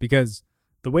honest, because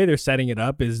the way they're setting it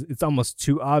up is it's almost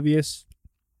too obvious,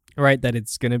 right, that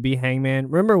it's gonna be Hangman.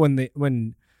 Remember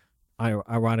when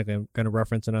ironically, I'm gonna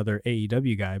reference another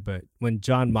AEW guy, but when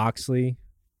John Moxley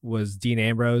was Dean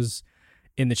Ambrose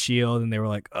in the Shield, and they were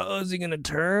like, "Oh, is he gonna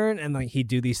turn?" And like he'd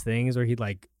do these things where he'd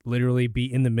like literally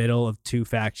be in the middle of two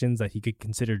factions that he could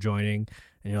consider joining,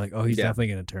 and you're like, "Oh, he's definitely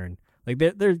gonna turn." Like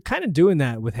they're kind of doing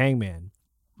that with Hangman,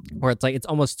 where it's like it's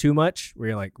almost too much. Where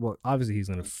you're like, "Well, obviously he's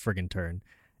gonna friggin' turn,"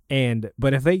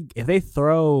 but if they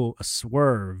throw a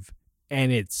swerve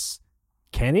and it's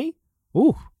Kenny,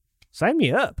 ooh, sign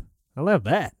me up. I love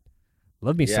that.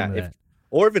 Love me some of that.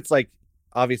 Or if it's like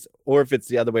obvious, or if it's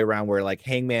the other way around where like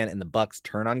Hangman and the Bucks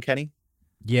turn on Kenny.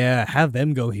 Yeah, have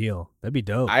them go heel. That'd be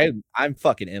dope. I'm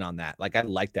fucking in on that. Like I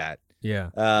like that. Yeah.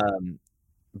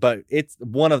 But it's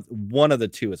one of the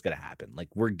two is gonna happen. Like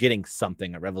we're getting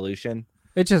something at Revolution.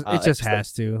 It just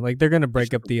has to. Like they're gonna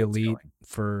break up the Elite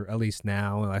for at least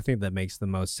now. I think that makes the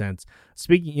most sense.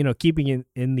 Speaking, keeping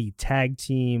in the tag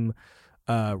team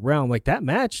realm, like that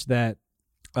match that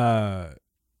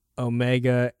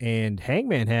Omega and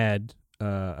Hangman had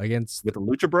against the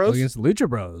Lucha Bros. Against the Lucha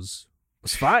Bros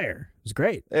was fire. It was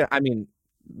great. Yeah, I mean,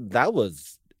 that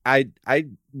was I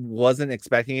wasn't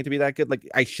expecting it to be that good. Like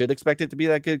I should expect it to be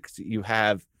that good because you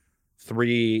have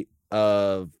three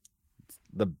of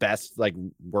the best like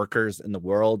workers in the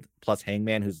world, plus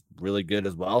Hangman, who's really good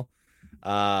as well.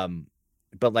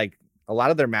 But like a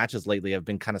lot of their matches lately have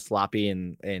been kind of sloppy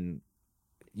and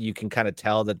you can kind of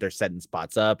tell that they're setting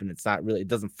spots up and it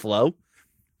doesn't flow.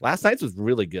 Last night's was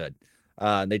really good.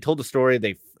 They told the story.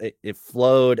 It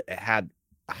flowed. It had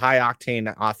a high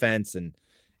octane offense and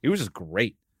it was just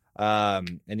great.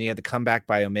 And you had the comeback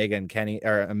by Omega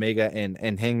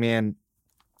and Hangman.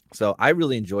 So I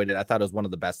really enjoyed it. I thought it was one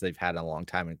of the best they've had in a long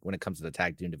time when it comes to the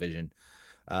tag team division.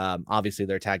 Obviously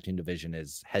their tag team division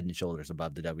is head and shoulders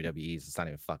above the WWE's. It's not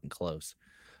even fucking close.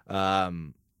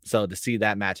 So to see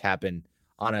that match happen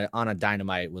on a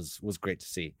Dynamite was great to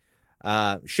see.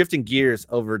 Shifting gears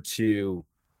over to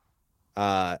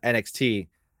NXT.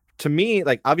 To me,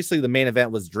 like obviously the main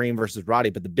event was Dream versus Roddy,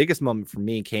 but the biggest moment for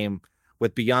me came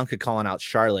with Bianca calling out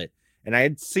Charlotte. And I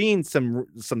had seen some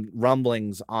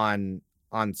rumblings on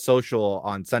social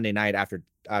on Sunday night after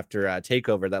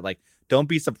TakeOver that like don't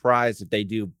be surprised if they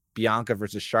do Bianca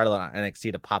versus Charlotte on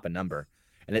NXT to pop a number.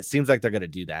 And it seems like they're going to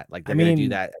do that. Like they're going to do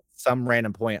that at some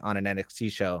random point on an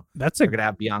NXT show. They're going to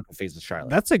have Bianca face the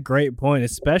Charlotte. That's a great point,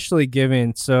 especially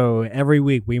given so every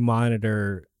week we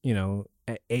monitor,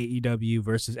 AEW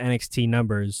versus NXT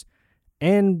numbers.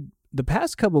 And the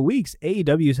past couple of weeks,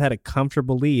 AEW's had a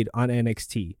comfortable lead on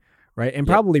NXT, right? And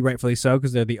probably rightfully so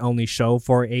because they're the only show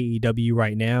for AEW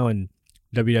right now, and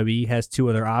WWE has two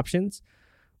other options.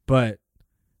 But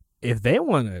if they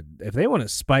want to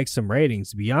spike some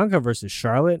ratings, Bianca versus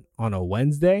Charlotte on a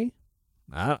Wednesday,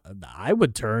 I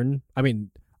would turn. I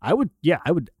mean, I would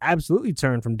absolutely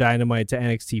turn from Dynamite to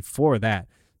NXT for that.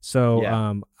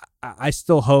 So I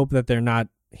still hope that they're not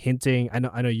hinting. I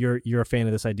know you're a fan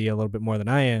of this idea a little bit more than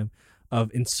I am of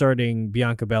inserting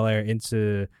Bianca Belair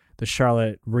into the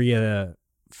Charlotte Rhea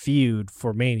feud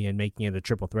for Mania and making it a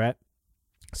triple threat.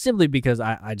 Simply because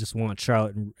I just want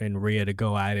Charlotte and Rhea to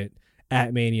go at it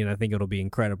at Mania, and I think it'll be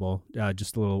incredible.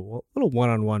 Just a little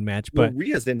one-on-one match. But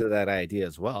Rhea's into that idea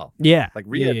as well. Yeah, like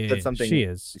Rhea did something. She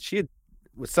is. She had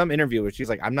with some interview where she's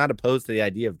like, "I'm not opposed to the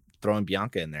idea of throwing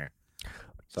Bianca in there."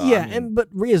 So, but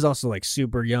Rhea's also like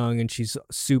super young and she's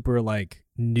super like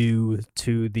new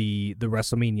to the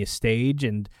WrestleMania stage,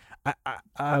 and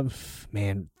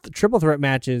the triple threat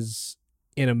matches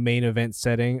in a main event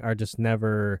setting are just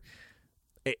never.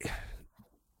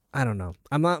 I don't know.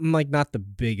 I'm not the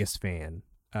biggest fan,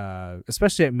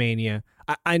 especially at Mania.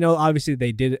 I know obviously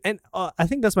they did it, and I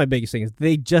think that's my biggest thing is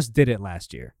they just did it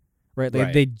last year, right?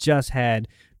 They just had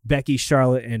Becky,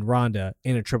 Charlotte, and Ronda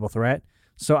in a triple threat.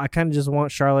 So I kind of just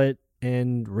want Charlotte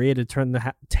and Rhea to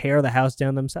tear the house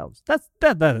down themselves.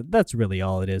 That's really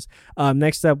all it is.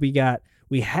 Next up,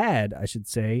 we had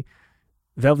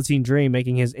Velveteen Dream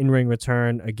making his in-ring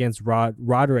return against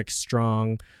Roderick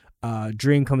Strong.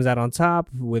 Dream comes out on top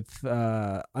with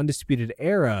Undisputed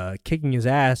Era kicking his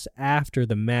ass after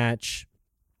the match.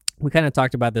 We kind of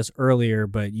talked about this earlier,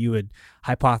 but you would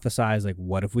hypothesize like,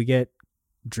 what if we get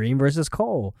Dream versus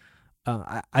Cole?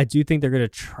 I do think they're going to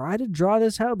try to draw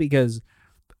this out because,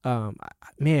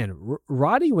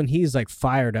 Roddy, when he's like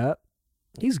fired up,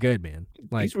 He's good, man.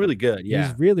 Like He's really good. Yeah.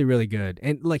 he's really, really good.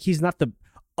 And like he's not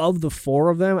of the four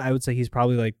of them, I would say he's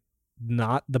probably like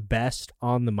not the best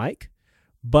on the mic.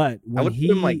 But I when would put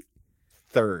him like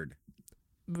third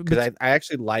because I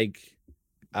actually like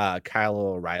Kyle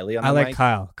O'Reilly on the I like mic.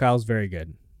 Kyle. Kyle's very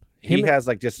good. He has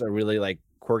like just a really like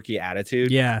quirky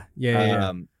attitude. Yeah.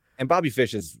 And Bobby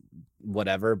Fish is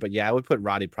whatever, but yeah, I would put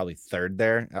Roddy probably third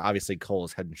there. Obviously, Cole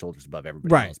is head and shoulders above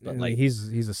everybody else, but like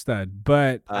he's a stud.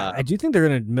 But I do think they're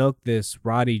gonna milk this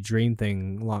Roddy Dream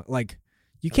thing long. Like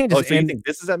you can't just. So you think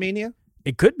this is at Mania?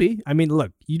 It could be. I mean,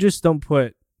 look, you just don't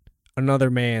put another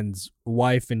man's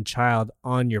wife and child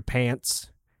on your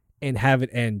pants and have it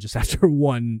end just after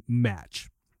one match.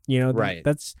 You know, right?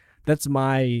 That's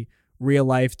my real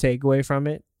life takeaway from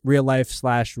it. Real life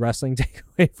 / wrestling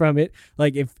takeaway from it.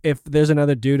 Like if there's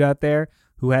another dude out there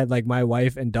who had like my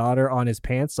wife and daughter on his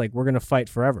pants, like we're gonna fight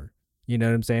forever. You know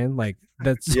what I'm saying? Like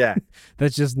that's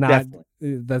that's just not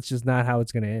how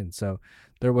it's gonna end. So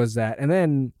there was that, and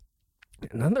then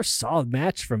another solid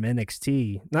match from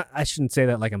NXT. I shouldn't say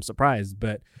that like I'm surprised,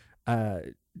 but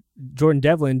Jordan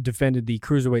Devlin defended the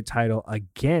cruiserweight title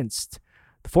against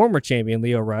the former champion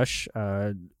Lio Rush.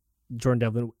 Jordan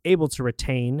Devlin able to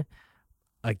retain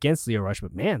against Lio Rush,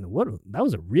 but man, that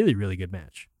was a really, really good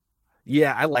match.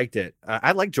 Yeah, I liked it.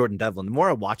 I like Jordan Devlin. The more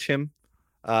I watch him,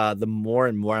 the more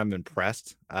and more I'm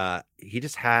impressed. He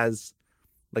just has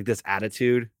like this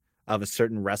attitude of a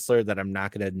certain wrestler that I'm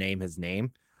not going to name his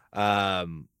name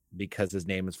because his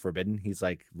name is forbidden. He's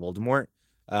like Voldemort.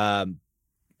 And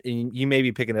you may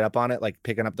be picking it up on it, like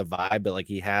picking up the vibe, but like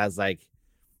he has that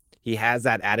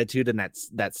attitude and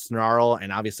that snarl,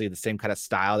 and obviously the same kind of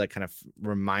style that kind of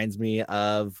reminds me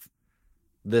of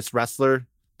this wrestler.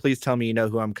 Please tell me you know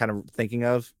who I'm kind of thinking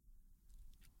of.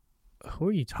 Who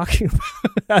are you talking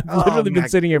about? I've literally been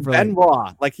sitting here for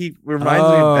Benoit. Like he reminds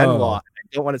me of Benoit. I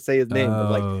don't want to say his name,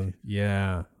 but like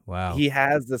yeah, wow. He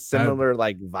has the similar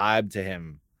like vibe to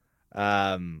him.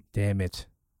 Damn it.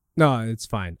 No, it's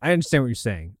fine. I understand what you're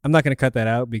saying. I'm not going to cut that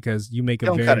out because you make a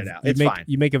cut it out. It's fine.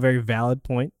 You make a very valid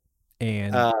point.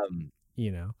 And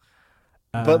you know,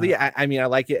 but yeah, I mean, I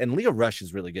like it, and Lio Rush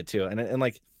is really good too, and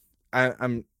like,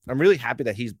 I'm really happy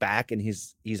that he's back and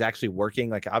he's actually working.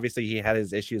 Like, obviously, he had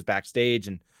his issues backstage,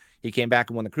 and he came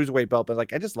back and won the cruiserweight belt. But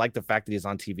like, I just like the fact that he's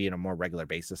on TV on a more regular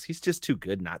basis. He's just too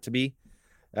good not to be.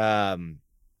 And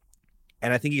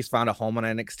I think he's found a home on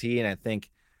NXT, and I think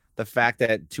the fact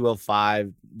that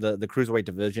 205, the cruiserweight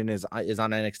division is on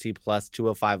NXT plus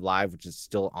 205 Live, which is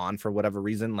still on for whatever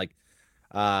reason, like.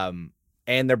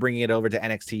 And they're bringing it over to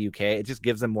NXT UK. It just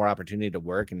gives them more opportunity to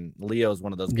work. And Leo is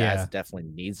one of those guys that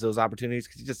definitely needs those opportunities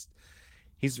because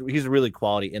he's really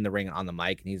quality in the ring and on the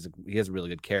mic, and he has a really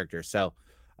good character. So,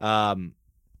 I'm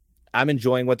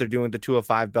enjoying what they're doing with the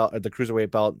 205 belt or the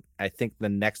cruiserweight belt. I think the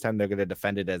next time they're going to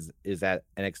defend it is at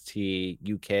NXT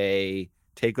UK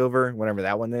Takeover, whatever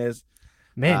that one is.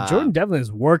 Man, Jordan Devlin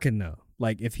is working though.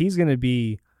 Like if he's going to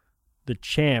be the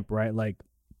champ, right? Like.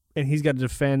 And he's got to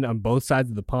defend on both sides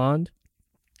of the pond.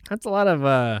 That's a lot of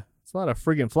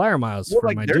friggin' flyer miles for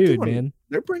like my dude, man.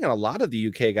 They're bringing a lot of the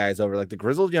UK guys over. Like the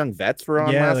grizzled young vets were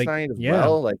on last night as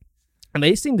well. Like, and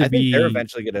they seem to be. Think they're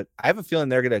eventually gonna. I have a feeling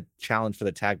they're gonna challenge for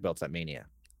the tag belts at Mania.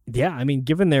 Yeah, I mean,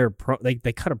 given their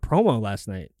they cut a promo last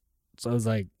night, so I was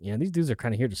like, yeah, these dudes are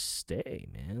kind of here to stay,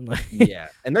 man. Like, yeah,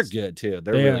 and they're good too.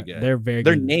 They're really good. They're very.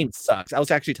 Their good. name sucks. I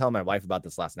was actually telling my wife about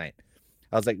this last night.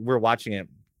 I was like, we're watching it.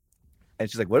 And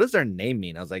she's like, what does their name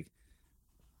mean? I was like,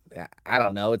 I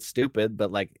don't know. It's stupid,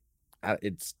 but like,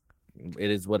 it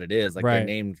is what it is. Like their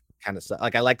name kind of sucks.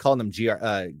 Like I like calling them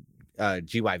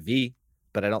GYV,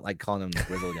 but I don't like calling them the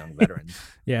grizzled young veterans.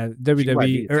 Yeah,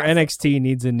 WWE or NXT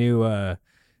needs a new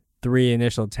 3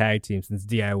 initial tag teams since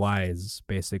DIY is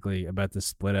basically about to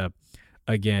split up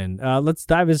again. Let's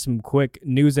dive into some quick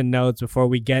news and notes before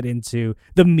we get into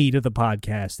the meat of the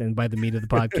podcast. And by the meat of the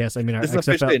podcast, I mean our this is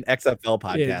officially an XFL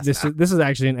podcast. Yeah, this is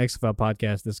actually an XFL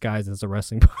podcast disguised as a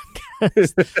wrestling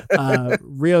podcast.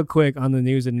 Real quick on the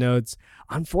news and notes.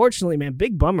 Unfortunately, man,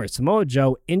 big bummer. Samoa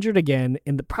Joe injured again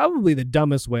in probably the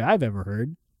dumbest way I've ever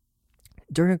heard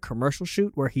during a commercial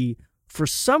shoot where he, for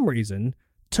some reason,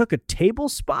 took a table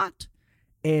spot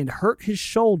and hurt his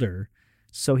shoulder.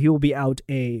 So he will be out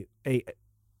a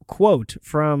quote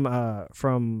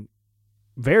from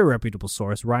very reputable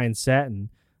source, Ryan Satin,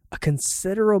 a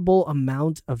considerable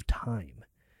amount of time.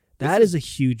 That is a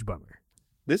huge bummer.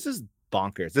 This is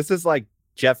bonkers. This is like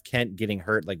Jeff Kent getting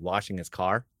hurt, like washing his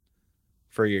car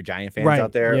for your Giant fans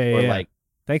out there. Yeah. Like,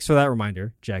 thanks for that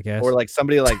reminder, jackass. Or like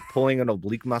somebody like pulling an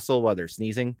oblique muscle while they're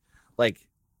sneezing. Like,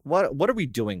 what are we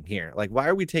doing here? Like, why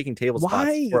are we taking table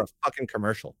spots for a fucking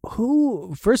commercial?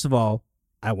 First of all,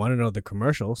 I want to know the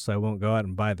commercial, so I won't go out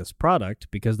and buy this product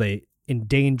because they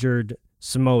endangered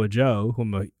Samoa Joe,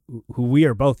 who we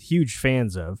are both huge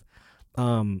fans of.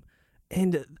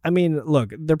 And I mean,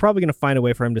 look, they're probably going to find a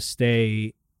way for him to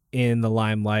stay in the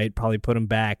limelight, probably put him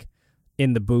back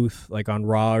in the booth, like on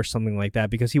Raw or something like that,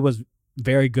 because he was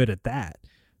very good at that.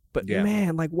 But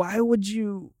man, like, why would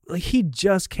you, like, he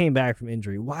just came back from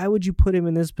injury. Why would you put him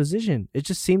in this position? It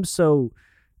just seems so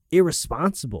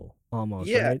irresponsible almost.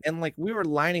 Yeah. Right? And like we were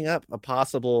lining up a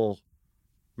possible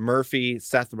Murphy,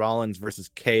 Seth Rollins versus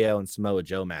KO and Samoa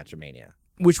Joe match of Mania,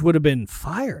 which would have been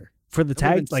fire for the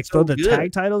tag, like throw the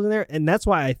tag titles in there. And that's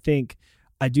why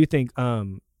I do think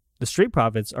the Street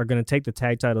Profits are going to take the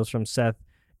tag titles from Seth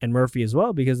and Murphy as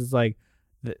well, because it's like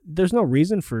there's no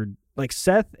reason for, like,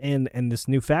 Seth and this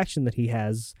new faction that he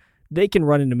has, they can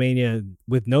run into Mania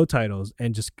with no titles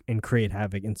and create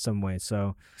havoc in some way.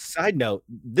 So, side note,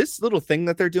 this little thing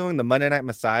that they're doing, the Monday Night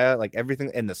Messiah, like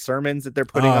everything, and the sermons that they're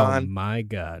putting on. Oh my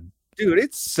God, dude,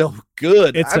 it's so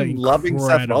good. I'm loving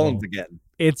Seth Rollins again.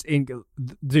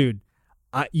 Dude,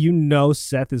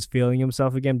 Seth is feeling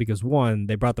himself again because, one,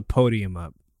 they brought the podium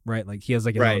up, right? Like he has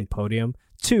like his own podium.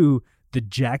 Two, the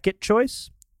jacket choice,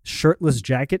 shirtless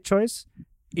jacket choice,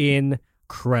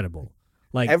 incredible.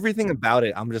 Like everything about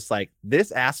it, I'm just like,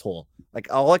 this asshole. Like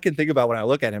all I can think about when I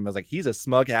look at him is like, he's a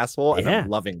smug asshole, and I'm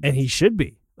loving this. And he should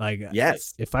be. Like,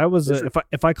 yes. If I was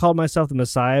if I called myself the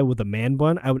Messiah with a man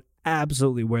bun, I would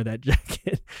absolutely wear that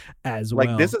jacket as well.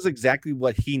 Like this is exactly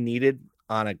what he needed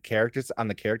on the character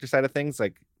side of things.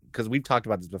 Like, because we've talked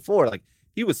about this before. Like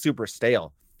he was super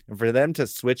stale, and for them to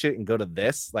switch it and go to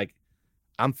this, like,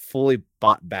 I'm fully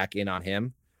bought back in on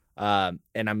him. And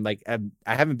I'm like, I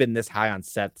haven't been this high on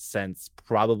Seth since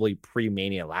probably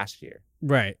pre-Mania last year.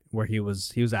 Right, where he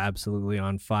was absolutely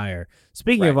on fire.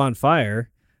 Speaking of on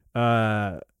fire,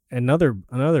 another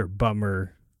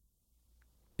bummer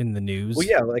in the news. Well,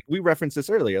 yeah, like we referenced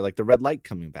this earlier, like the red light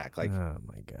coming back. Like, oh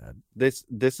my God, this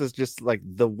is just like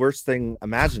the worst thing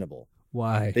imaginable.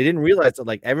 Why? They didn't realize that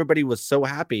like everybody was so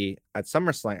happy at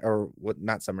SummerSlam, or what?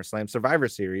 Not SummerSlam, Survivor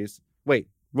Series. Wait,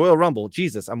 Royal Rumble.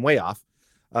 Jesus, I'm way off.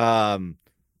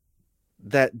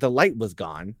 That the light was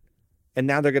gone, and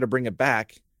now they're going to bring it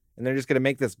back, and they're just going to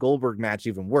make this Goldberg match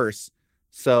even worse.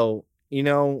 So,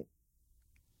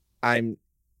 I'm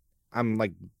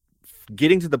like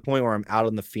getting to the point where I'm out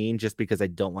on the Fiend just because I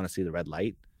don't want to see the red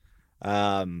light.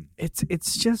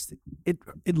 It's just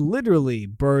it literally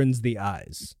burns the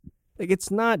eyes. Like, it's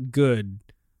not good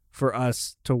for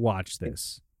us to watch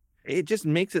this. It just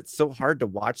makes it so hard to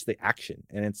watch the action,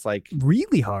 and it's like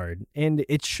really hard, and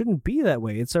it shouldn't be that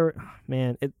way. It's so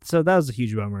that was a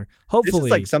huge bummer. Hopefully, this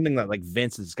is like something that like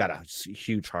Vince has got a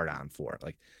huge heart on for.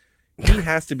 Like he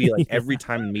has to be like every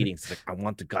time in meetings, like, I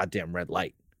want the goddamn red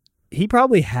light. He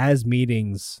probably has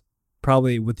meetings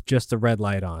with just the red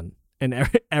light on, and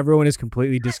everyone is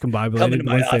completely discombobulated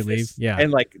once they leave. Yeah,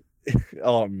 and like,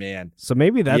 oh man. So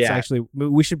maybe that's actually,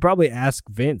 we should probably ask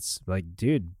Vince, like,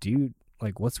 dude,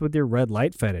 like, what's with your red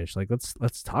light fetish? Like,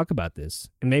 let's talk about this.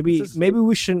 And maybe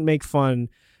we shouldn't make fun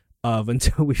of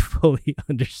until we fully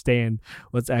understand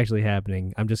what's actually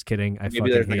happening. I'm just kidding. Maybe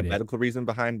there's like a medical reason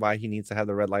behind why he needs to have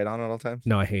the red light on at all times.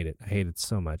 No, I hate it. I hate it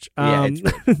so much. Yeah.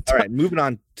 All right, moving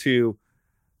on to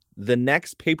the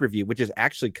next pay-per-view, which is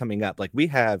actually coming up. Like we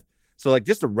have, so like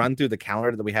just to run through the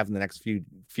calendar that we have in the next few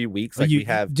weeks. Like we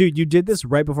have, dude, you did this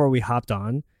right before we hopped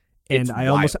on. And I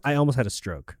almost had a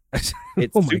stroke.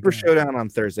 It's Super Showdown on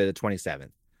Thursday, the 27th.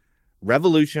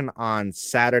 Revolution on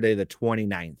Saturday, the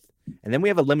 29th. And then we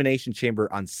have Elimination Chamber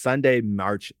on Sunday,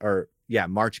 March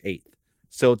 8th.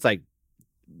 So it's like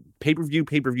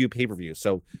pay-per-view.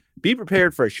 So be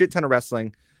prepared for a shit ton of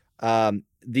wrestling.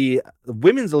 The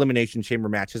women's Elimination Chamber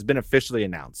match has been officially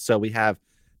announced. So we have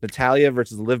Natalya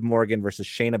versus Liv Morgan versus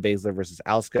Shayna Baszler versus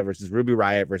Asuka versus Ruby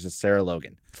Riott versus Sarah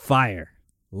Logan. Fire.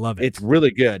 Love it. It's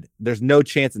really good. There's no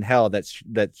chance in hell that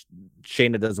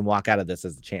Shayna doesn't walk out of this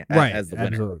as the as the winner.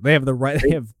 Absolutely. They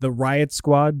have the Riot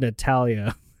Squad,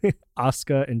 Natalya,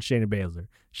 Asuka, and Shayna Baszler.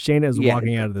 Shayna is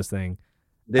walking out of this thing.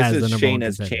 This is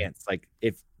Shayna's chance. Like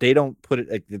if they don't put it,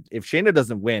 like if Shayna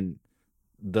doesn't win,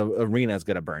 the arena is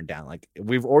gonna burn down. Like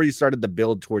we've already started the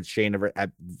build towards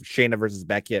Shayna versus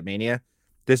Becky at Mania.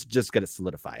 This is just gonna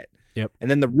solidify it. Yep. And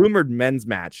then the rumored men's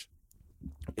match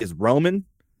is Roman,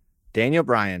 Daniel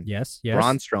Bryan, yes,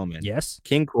 Braun Strowman, yes,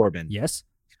 King Corbin, yes,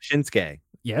 Shinsuke,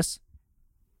 yes.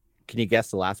 Can you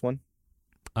guess the last one?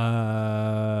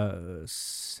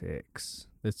 6.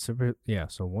 It's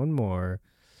so one more.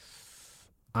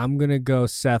 I'm gonna go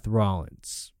Seth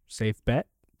Rollins. Safe bet.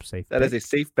 That is a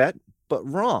safe bet, but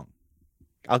wrong.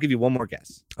 I'll give you one more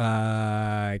guess.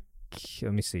 Let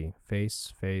me see.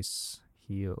 Face,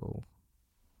 heel.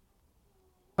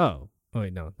 Oh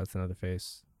wait, no, that's another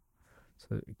face.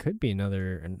 So it could be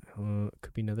another,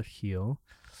 heel.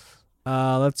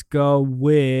 Let's go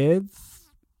with.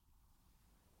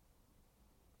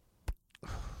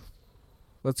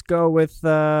 Fuck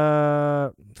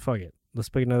it. Let's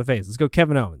pick another face. Let's go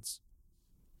Kevin Owens.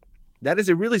 That is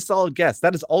a really solid guess.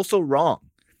 That is also wrong.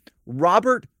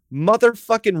 Robert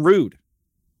motherfucking Roode.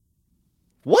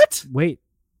 What? Wait.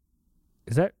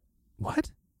 Is that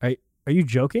what? Are you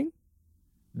joking?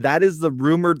 That is the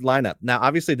rumored lineup. Now,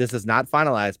 obviously, this is not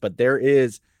finalized, but there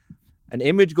is an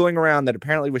image going around that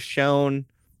apparently was shown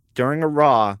during a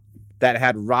Raw that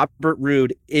had Robert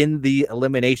Roode in the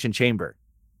Elimination Chamber.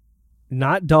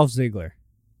 Not Dolph Ziggler.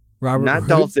 Not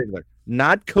Dolph Ziggler.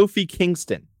 Not Kofi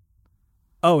Kingston.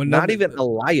 Oh, not even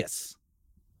Elias.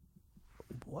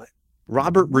 What?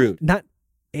 Robert Roode. Not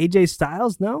AJ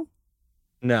Styles, no?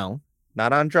 No.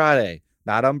 Not Andrade.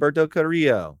 Not Humberto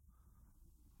Carrillo.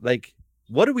 Like,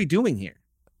 what are we doing here?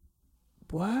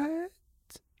 What?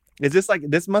 Is this like,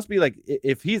 this must be like,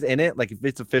 if he's in it, like if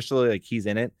it's officially like he's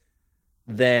in it,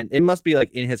 then it must be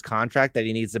like in his contract that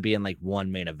he needs to be in like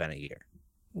one main event a year.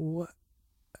 What?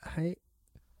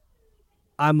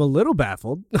 I'm a little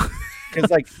baffled. Because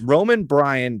like Roman,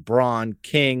 Bryan, Braun,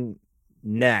 King,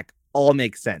 Neck all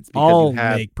make sense. Because all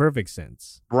make perfect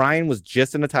sense. Bryan was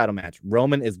just in a title match.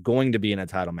 Roman is going to be in a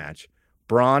title match.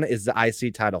 Braun is the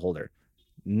IC title holder.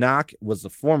 Knock was the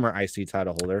former IC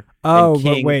title holder. Oh,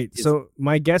 but wait. So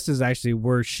my guesses actually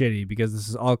were shitty because this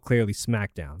is all clearly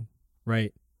SmackDown,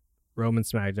 right? Roman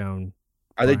SmackDown.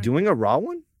 Are they doing a Raw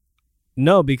one?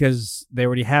 No, because they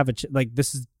already have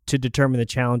this is to determine the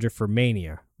challenger for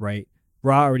Mania, right?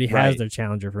 Raw already has their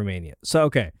challenger for Mania. So,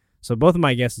 okay. So both of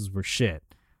my guesses were shit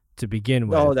to begin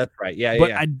with. Oh, that's right. Yeah, but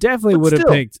yeah. I definitely would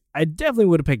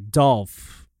have picked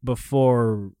Dolph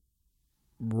before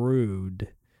Roode.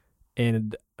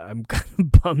 And I'm kind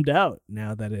of bummed out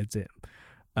now that it's him.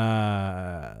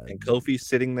 And Kofi's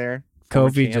sitting there.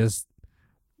 Kofi just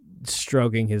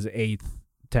stroking his 8th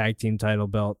tag team title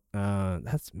belt.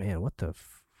 That's what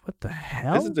the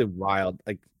hell? This is a wild,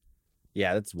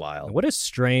 that's wild. What a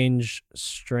strange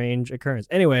occurrence.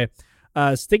 Anyway,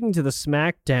 sticking to the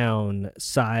SmackDown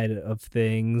side of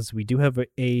things, we do have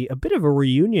a bit of a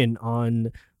reunion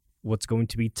on what's going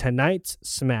to be tonight's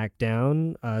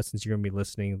SmackDown, since you're going to be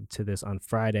listening to this on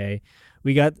Friday.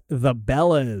 We got the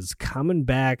Bellas coming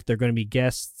back. They're going to be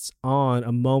guests on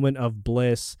A Moment of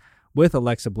Bliss with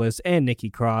Alexa Bliss and Nikki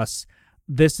Cross.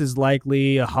 This is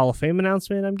likely a Hall of Fame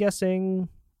announcement, I'm guessing.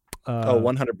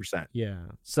 100%. Yeah.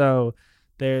 So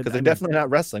they're definitely not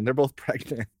wrestling. They're both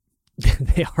pregnant.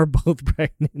 They are both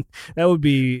pregnant. That would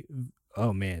be,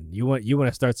 oh man, you want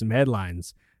to start some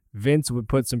headlines. Vince would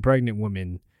put some pregnant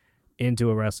women into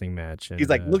a wrestling match. And, he's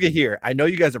like, look at here. I know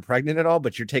you guys are pregnant at all,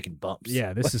 but you're taking bumps.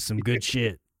 Yeah, this is some good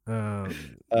shit.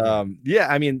 Yeah,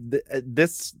 I mean,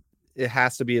 this it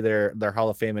has to be their Hall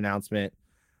of Fame announcement.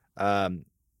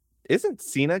 Isn't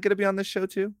Cena going to be on this show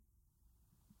too?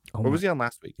 Or was he on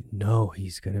last week? No,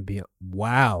 he's going to be.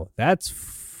 Wow, this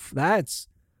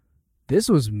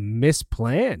was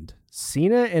misplanned.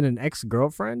 Cena and an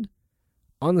ex-girlfriend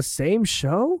on the same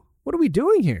show? What are we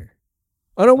doing here?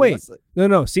 Oh, no, wait.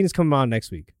 No. Cena's coming on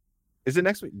next week. Is it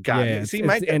next week? God, yeah, see,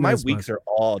 my weeks are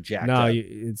all jacked up.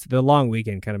 It's the long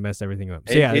weekend kind of messed everything up.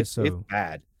 So, it's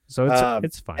bad. So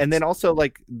it's fine. And then also,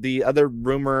 like, the other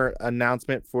rumor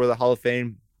announcement for the Hall of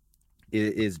Fame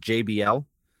is JBL.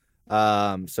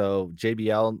 So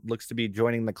JBL looks to be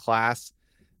joining the class.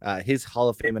 His Hall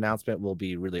of Fame announcement will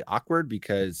be really awkward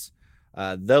because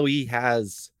though he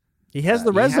has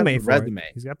the resume for it.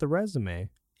 He's got the resume.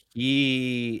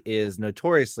 He is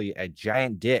notoriously a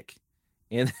giant dick.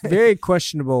 Very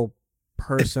questionable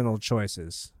personal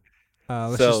choices.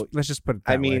 Let's just put it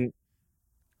that way.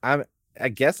 I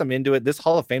guess I'm into it. This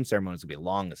Hall of Fame ceremony is gonna be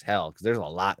long as hell because there's a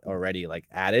lot already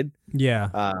added.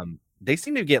 Yeah. They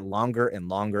seem to get longer and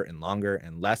longer and longer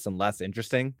and less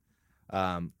interesting.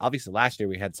 Obviously last year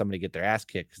we had somebody get their ass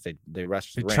kicked because they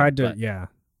rushed the ring. Tried to, yeah.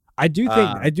 I do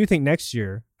think next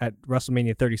year at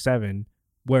WrestleMania 37,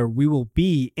 where we will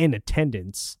be in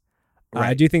attendance, right.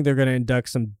 I do think they're going to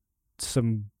induct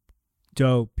some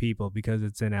dope people because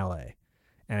it's in LA,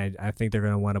 and I think they're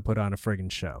going to want to put on a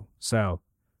friggin' show. So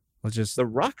let's just. The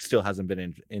Rock still hasn't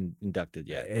been inducted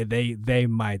yet. They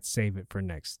might save it for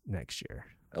next year.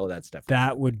 Oh, that's definitely.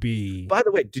 That would be. By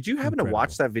the way, did you happen incredible. to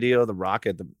watch that video of The Rock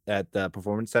at the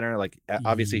Performance Center?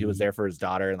 Obviously he was there for his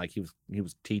daughter and he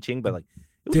was teaching, but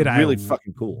it was really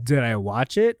fucking cool. Did I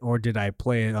watch it or did I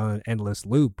play it on an endless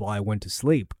loop while I went to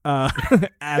sleep?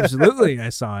 Absolutely, I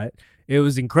saw it. It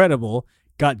was incredible.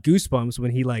 Got goosebumps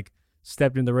when he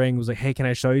stepped in the ring, was like, "Hey, can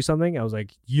I show you something?" I was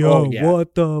like, "Yo,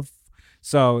 what the?"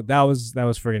 So that was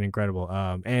freaking incredible.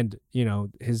 And you know,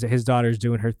 his daughter's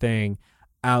doing her thing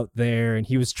out there, and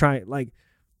he was trying, like,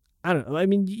 I don't know. I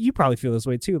mean, you probably feel this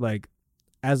way too, like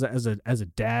as a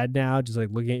dad now, just like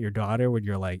looking at your daughter when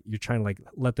you're trying to like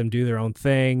let them do their own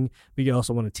thing, but you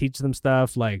also want to teach them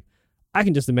stuff. Like, I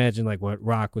can just imagine like what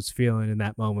Rock was feeling in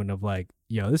that moment of like,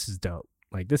 yo, this is dope.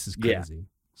 Like, this is crazy. Yeah.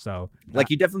 So like,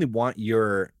 you definitely want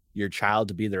your child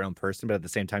to be their own person, but at the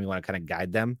same time you want to kind of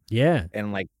guide them. Yeah.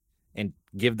 And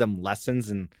give them lessons.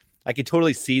 And I could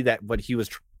totally see that what he was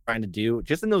trying to do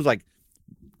just in those like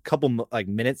couple like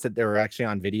minutes that they were actually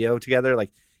on video together.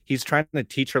 Like, he's trying to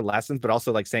teach her lessons, but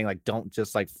also like saying like, don't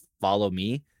just like follow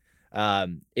me.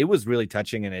 It was really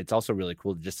touching. And it's also really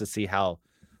cool just to see how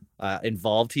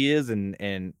involved he is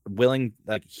and willing.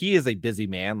 Like, he is a busy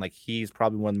man. Like, he's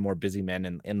probably one of the more busy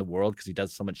men in the world because he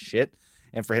does so much shit.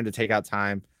 And for him to take out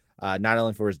time, not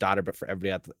only for his daughter, but for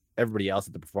everybody else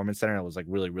at the Performance Center, it was like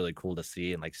really, really cool to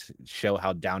see and like show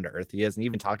how down to earth he is. And he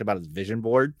even talked about his vision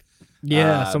board.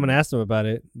 Yeah, someone asked him about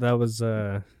it. That was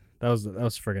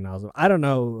freaking awesome. I don't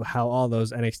know how all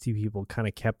those NXT people kind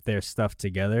of kept their stuff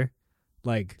together,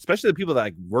 like especially the people that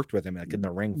like worked with him like in the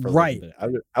ring for right. A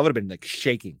little bit. I would have been like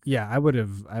shaking. Yeah, I would have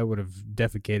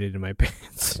defecated in my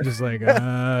pants, just like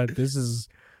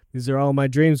these are all my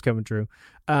dreams coming true.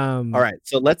 All right,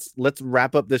 so let's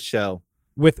wrap up this show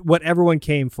with what everyone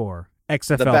came for.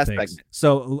 XFL picks. Segment.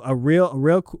 So a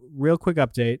real quick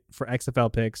update for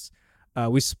XFL picks.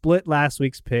 We split last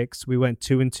week's picks. We went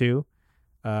 2-2,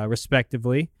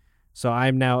 respectively. So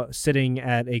I'm now sitting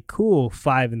at a cool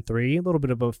 5-3, a little bit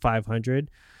above 500.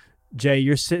 Jay,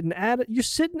 you're sitting at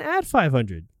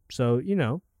 500. So, you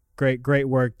know, great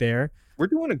work there. We're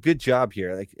doing a good job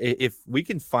here. Like, if we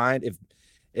can find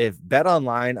if Bet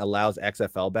Online allows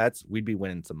XFL bets, we'd be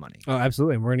winning some money. Oh,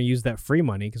 absolutely. And we're going to use that free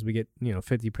money because we get,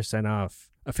 50% off,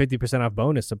 a 50% off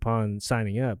bonus upon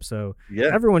signing up. So yeah,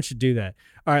 everyone should do that.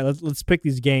 All right, let's pick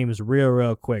these games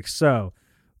real quick. So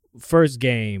first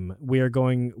game, we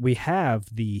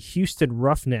have the Houston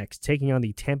Roughnecks taking on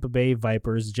the Tampa Bay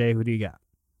Vipers. Jay, who do you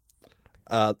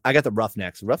got? I got the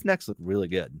Roughnecks. Roughnecks look really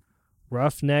good.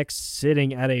 Roughnecks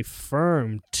sitting at a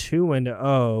firm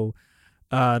 2-0.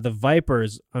 The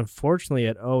Vipers, unfortunately,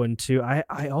 at 0-2.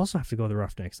 I also have to go with the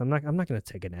Roughnecks. I'm not going to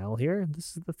take an L here.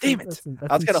 This is the thing. Damn it!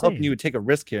 I was kind of hoping you would take a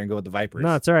risk here and go with the Vipers.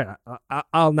 No, it's all right.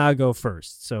 I'll now go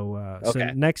first. So, okay. So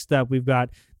next up, we've got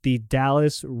the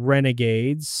Dallas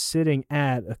Renegades sitting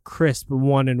at a crisp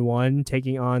 1-1,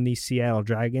 taking on the Seattle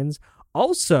Dragons,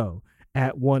 also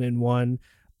at 1-1.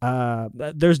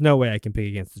 There's no way I can pick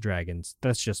against the Dragons.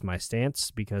 That's just my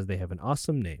stance because they have an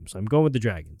awesome name. So I'm going with the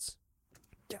Dragons.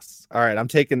 Yes. All right. I'm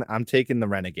taking the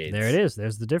Renegades. There it is.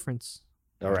 There's the difference.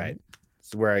 All right.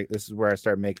 This is where I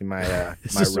start making my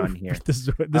my run here.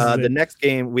 The next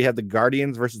game we have the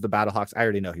Guardians versus the Battlehawks. I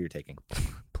already know who you're taking.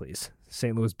 Please,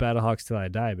 St. Louis Battlehawks till I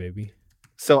die, baby.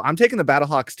 So I'm taking the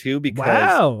Battlehawks too because.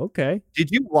 Wow. Okay. Did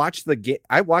you watch the game?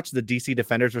 I watched the DC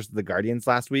Defenders versus the Guardians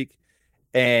last week,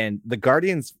 and the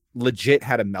Guardians legit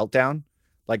had a meltdown.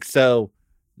 Like, so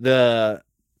the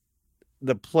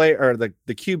player or the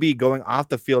QB going off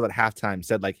the field at halftime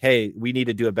said like, "Hey, we need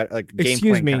to do a better like game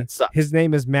Excuse plan." Me, his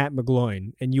name is Matt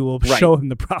McGloin, and you will show him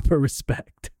the proper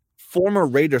respect. Former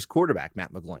Raiders quarterback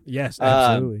Matt McGloin. Yes,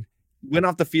 absolutely. Went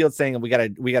off the field saying we gotta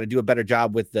do a better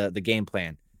job with the game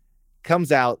plan.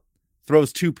 Comes out,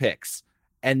 throws 2 picks,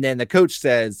 and then the coach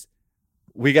says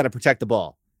we got to protect the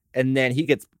ball, and then he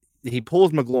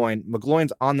pulls McGloin.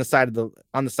 McGloin's on the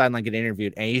sideline getting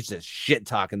interviewed, and he's just shit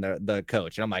talking the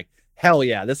coach, and I'm like, hell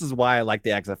yeah, this is why I like the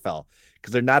XFL,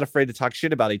 because they're not afraid to talk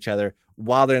shit about each other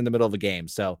while they're in the middle of a game.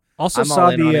 So also saw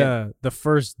the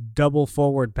first double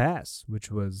forward pass,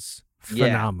 which was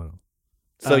phenomenal.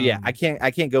 Yeah. So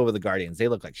I can't go with the Guardians. They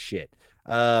look like shit.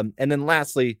 And then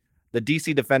lastly, the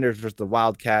DC Defenders versus the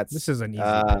Wildcats. This is an easy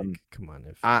pick. Come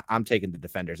on, I'm taking the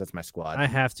Defenders. That's my squad. I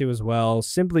have to as well,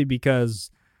 simply because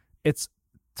it's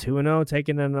 2-0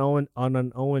 taking on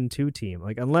an 0-2 team.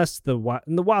 Like, unless the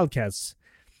Wildcats.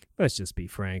 Let's just be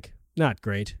frank. Not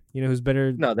great. You know who's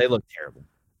better? No, they look terrible.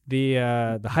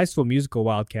 The High School Musical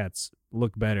Wildcats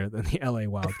look better than the LA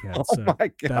Wildcats. Oh my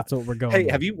God. That's what we're going Hey,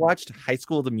 with. Have you watched High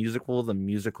School the Musical,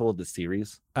 the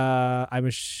series?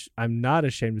 I'm not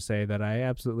ashamed to say that I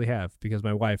absolutely have, because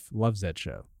my wife loves that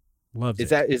show.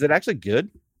 Is it actually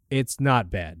good? It's not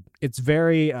bad. It's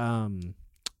very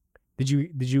Did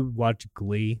you watch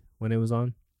Glee when it was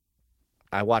on?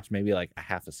 I watched maybe like a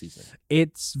half a season.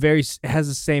 It has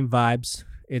the same vibes.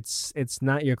 It's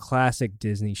not your classic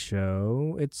Disney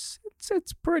show. It's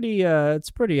pretty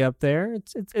up there.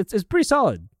 It's pretty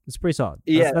solid. It's pretty solid.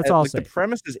 Yeah, That's all. like the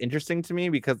premise is interesting to me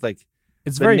because like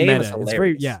it's the very name meta. is It's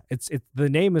very hilarious. It's the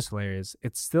name is hilarious.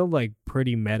 It's still like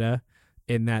pretty meta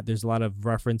in that there's a lot of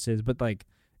references, but like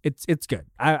it's good.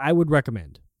 I would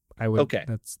recommend. I would. Okay.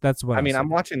 That's what I mean, I'll I'm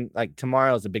say. watching like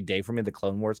tomorrow is a big day for me. The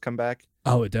Clone Wars come back.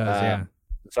 Oh, it does. Yeah.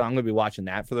 So I'm gonna be watching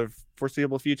that for the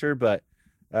foreseeable future, but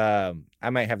I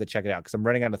might have to check it out because I'm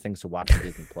running out of things to watch on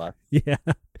Disney Plus. Yeah.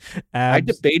 I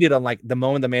debated on like the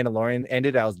moment the Mandalorian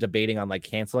ended, I was debating on like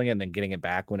canceling it and then getting it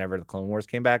back whenever the Clone Wars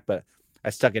came back, but I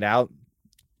stuck it out.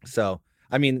 So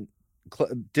I mean,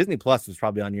 Disney Plus was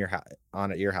probably on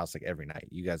at your house like every night.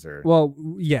 You guys are Well,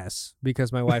 yes,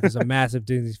 because my wife is a massive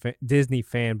Disney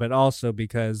fan, but also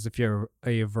because if you're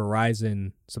a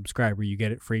Verizon subscriber, you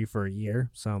get it free for a year.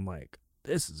 So I'm like,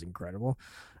 this is incredible.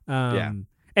 Yeah.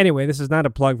 Anyway, this is not a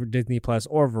plug for Disney Plus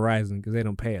or Verizon because they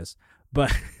don't pay us.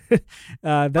 But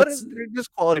but that's they're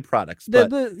just quality products.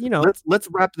 But let's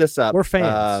wrap this up. we're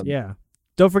fans. Yeah.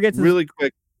 Don't forget to Really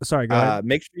quick. Sorry, go ahead.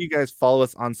 Make sure you guys follow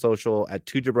us on social at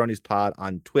 2 Jabronis Pod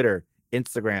on Twitter,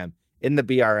 Instagram, in the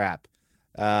BR app.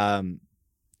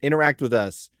 Interact with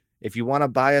us. If you want to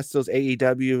buy us those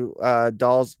AEW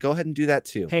dolls, go ahead and do that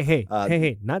too.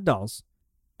 Hey, not dolls.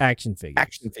 Action figures.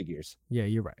 Action figures. Yeah,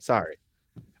 you're right. Sorry.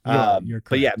 You're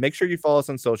but yeah, correct. make sure you follow us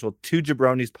on social, 2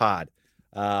 Jabronis Pod,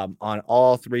 on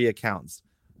all 3 accounts.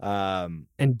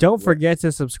 And don't forget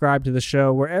to subscribe to the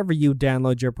show wherever you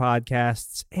download your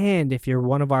podcasts. And if you're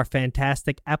one of our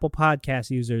fantastic Apple Podcast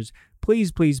users,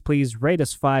 please rate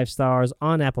us 5 stars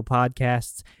on Apple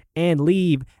Podcasts and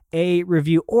leave a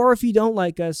review. Or if you don't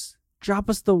like us, drop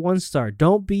us the 1 star.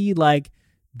 Don't be like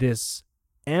this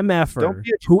MFer. Don't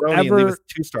be a jabroni and leave us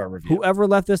a 2-star review. Whoever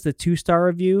left us the 2-star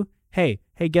review, hey,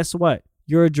 guess what?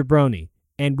 You're a jabroni,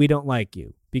 and we don't like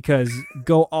you. Because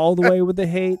go all the way with the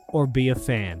hate or be a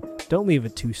fan. Don't leave a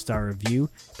 2-star review.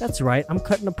 That's right. I'm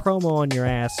cutting a promo on your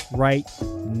ass right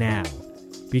now.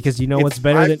 Because you know what's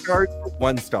better 5 than stars or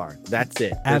 1 star. That's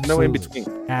it. There's Absolutely. no in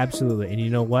between. Absolutely. And you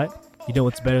know what? You know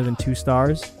what's better than 2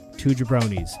 stars? 2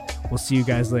 jabronis. We'll see you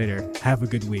guys later. Have a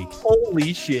good week.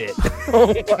 Holy shit.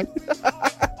 Oh my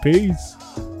Peace.